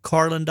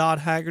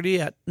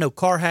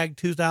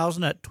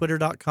carhag2000 at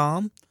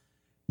twitter.com.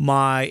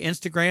 My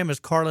Instagram is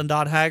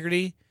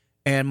carlin.haggerty,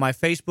 and my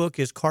Facebook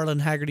is Carlin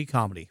Haggerty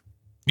Comedy.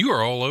 You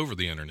are all over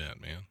the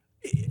internet, man.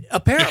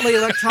 Apparently,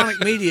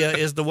 electronic media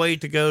is the way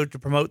to go to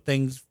promote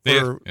things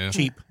for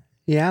cheap.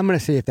 Yeah, I'm going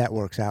to see if that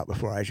works out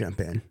before I jump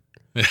in.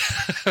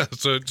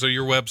 So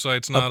your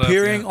website's not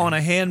appearing up on a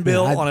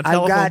handbill on a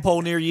telephone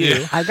pole near you.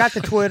 Yeah. I got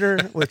the Twitter,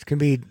 which can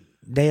be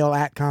Dale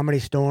at Comedy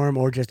Storm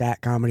or just at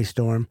Comedy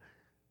Storm.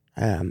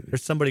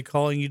 There's somebody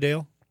calling you,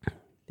 Dale?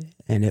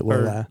 And it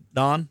will.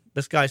 Don,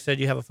 this guy said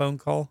you have a phone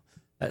call.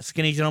 That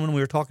skinny gentleman we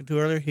were talking to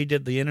earlier, he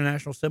did the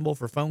international symbol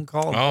for phone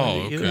call.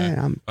 Oh, okay.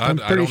 Yeah, I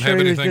pretty don't sure have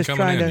he was anything just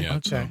coming in trying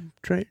yet. Okay.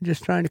 So.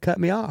 Just trying to cut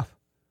me off.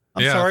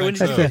 I'm sorry, when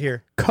did you get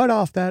here? Cut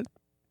off that.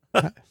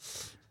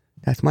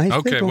 That's my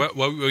Okay, signal.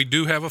 well, we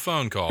do have a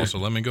phone call, so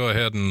let me go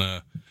ahead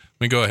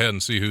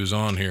and see who's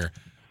on here.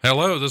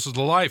 Hello, this is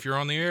The Life. You're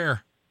on the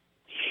air.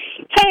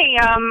 Hey,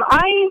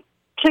 I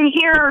can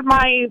hear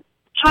my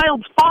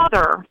child's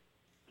father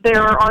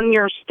there on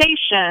your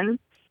station,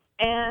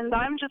 and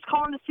I'm just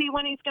calling to see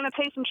when he's going to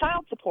pay some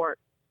child support.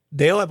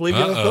 Dale, I believe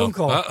you have a phone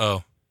call.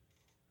 Uh-oh.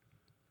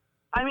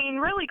 I mean,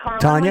 really, Carlin,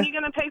 Tanya? when are you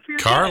going to pay for your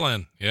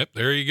Carlin. Yep,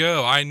 there you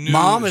go. I knew.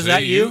 Mom, is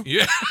that you?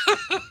 Yeah.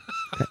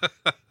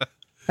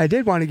 I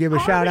did want to give a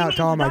Carly shout out needs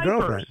to all my diapers.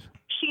 girlfriends.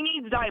 She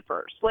needs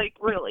diapers, like,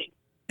 really.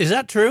 Is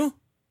that true?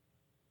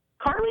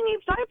 Carly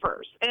needs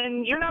diapers,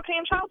 and you're not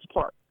paying child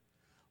support.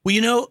 Well, you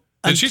know...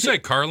 Did she say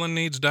Carlin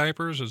needs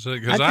diapers?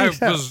 Because I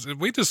think so.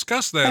 we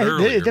discussed that Hey,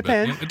 earlier. it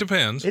depends. It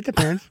depends. It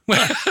depends.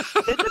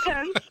 It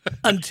depends.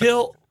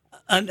 Until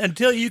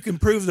until you can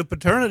prove the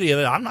paternity of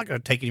it, I'm not going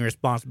to take any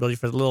responsibility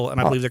for the little, and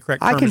I believe the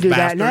correct term I can is do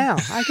bastard. that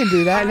now. I can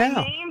do that I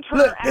now. named her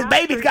Look, this after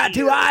baby's got 2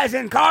 you. eyes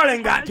and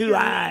Carlin got As 2 your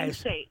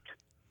eyes. namesake.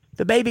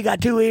 The baby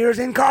got 2 ears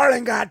and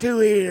Carlin got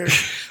 2 ears.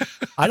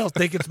 I don't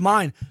think it's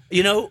mine.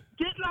 You know,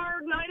 Didn't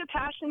our night of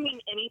passion mean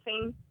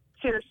anything?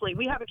 Seriously,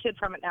 we have a kid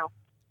from it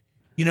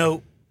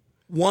now.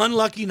 One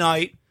lucky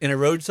night in a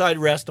roadside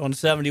rest on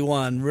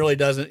 71 really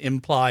doesn't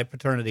imply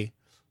paternity.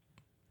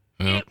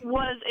 Yeah. It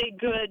was a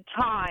good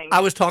time.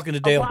 I was talking to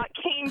A Dale. lot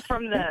came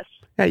from this.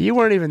 Yeah, you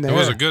weren't even there. It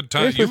was a good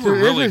time. This You was- were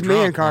this really was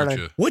me and drunk, weren't Carlin.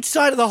 you? Which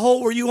side of the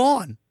hole were you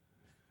on?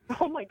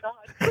 Oh my God.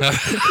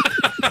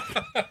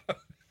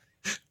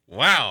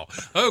 Wow.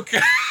 Okay.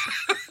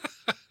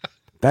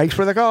 Thanks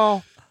for the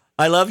call.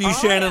 I love you,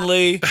 Shannon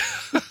Lee.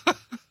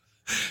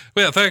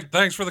 Well,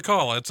 thanks for the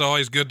call. It's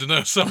always good to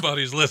know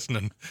somebody's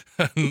listening.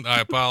 I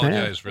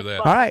apologize for that.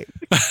 All right.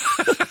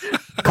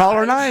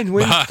 Caller 9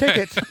 wins Bye.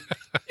 tickets.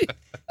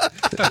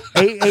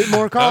 Eight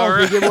more calls. All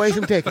right. We give away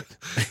some tickets.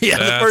 Yeah,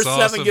 the That's first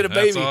awesome. 7 get a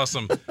baby. That's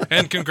awesome.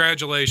 And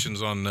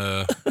congratulations on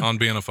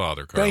being a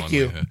father, Carlin. Thank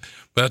you.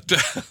 But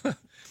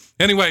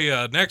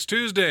anyway, next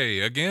Tuesday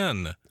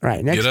again.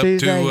 Right, next get up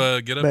Tuesday.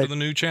 to get up but to the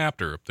new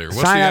chapter up there.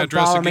 What's sign the up,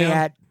 address follow again? me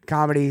at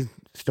Comedy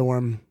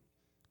Storm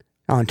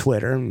on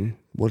Twitter, and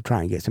we'll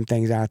try and get some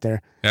things out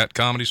there. At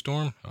Comedy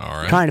Storm. All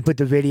right. Trying to put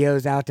the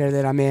videos out there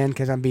that I'm in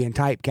because I'm being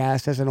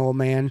typecast as an old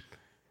man.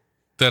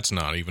 That's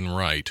not even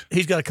right.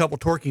 He's got a couple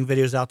twerking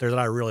videos out there that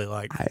I really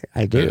like.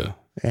 I do. Yeah.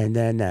 And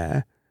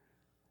then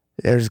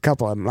there's a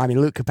couple of them. I mean,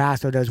 Luke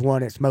Capasso does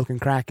one at Smoking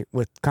Crack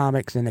with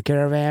comics in the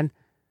caravan.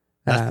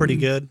 That's pretty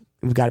good.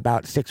 We've got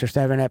about 6 or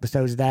 7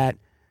 episodes of that.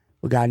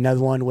 We got another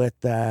one with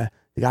the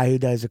guy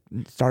who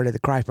started the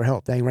Cry for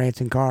Help thing, Rants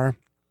and Car,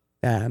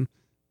 to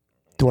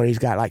where he's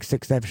got like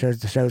 6 episodes.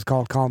 The show's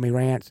called Call Me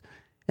Rants.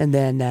 And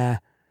then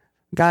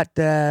got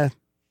an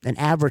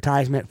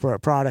advertisement for a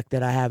product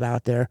that I have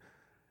out there.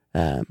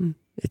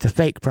 It's a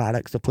fake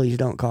product, so please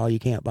don't call. You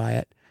can't buy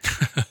it.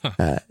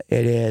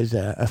 It is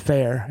a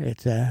Fair.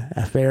 It's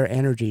a Fair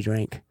energy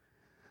drink.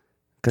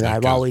 Because I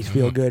always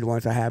feel good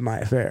once I have my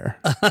affair.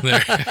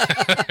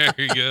 There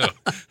you go.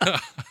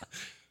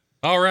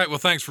 All right. Well,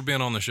 thanks for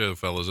being on the show,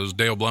 fellas. It was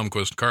Dale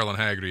Blumquist, Carlin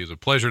Haggerty. It's a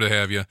pleasure to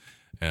have you.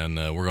 And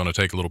we're going to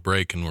take a little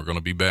break, and we're going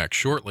to be back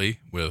shortly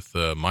with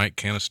Mike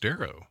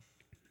Canistero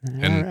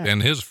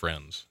and his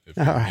friends. If,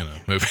 All right.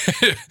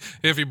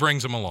 if he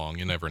brings them along,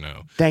 you never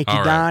know. Thank you,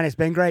 All Don. right. It's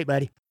been great,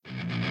 buddy.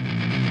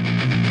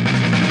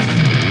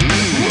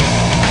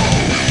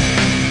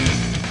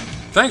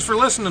 Thanks for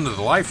listening to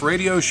the Life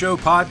Radio Show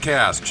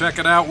podcast. Check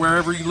it out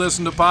wherever you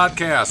listen to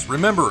podcasts.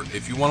 Remember,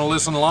 if you want to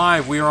listen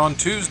live, we are on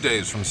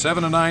Tuesdays from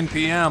 7 to 9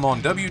 p.m.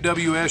 on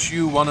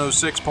WWSU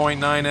 106.9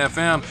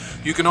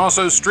 FM. You can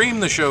also stream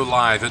the show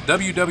live at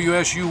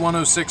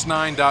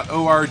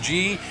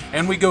wwsu1069.org,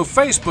 and we go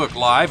Facebook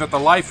Live at the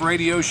Life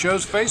Radio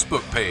Show's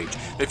Facebook page.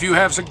 If you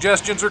have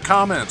suggestions or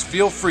comments,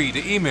 feel free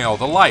to email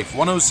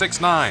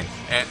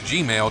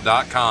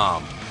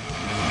thelife1069@gmail.com.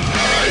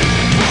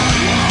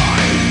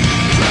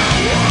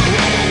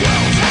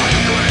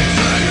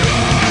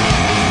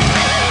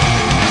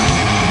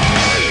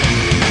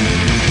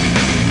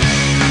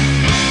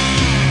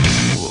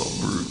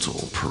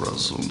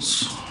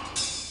 Presence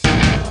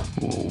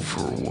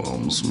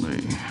overwhelms me.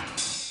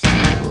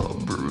 The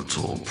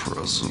brutal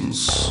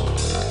presence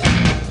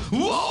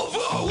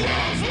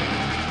overwhelms me.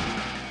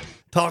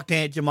 Talk to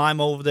Aunt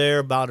Jemima over there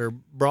about her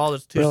bra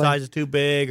that's 2 Really? sizes too big.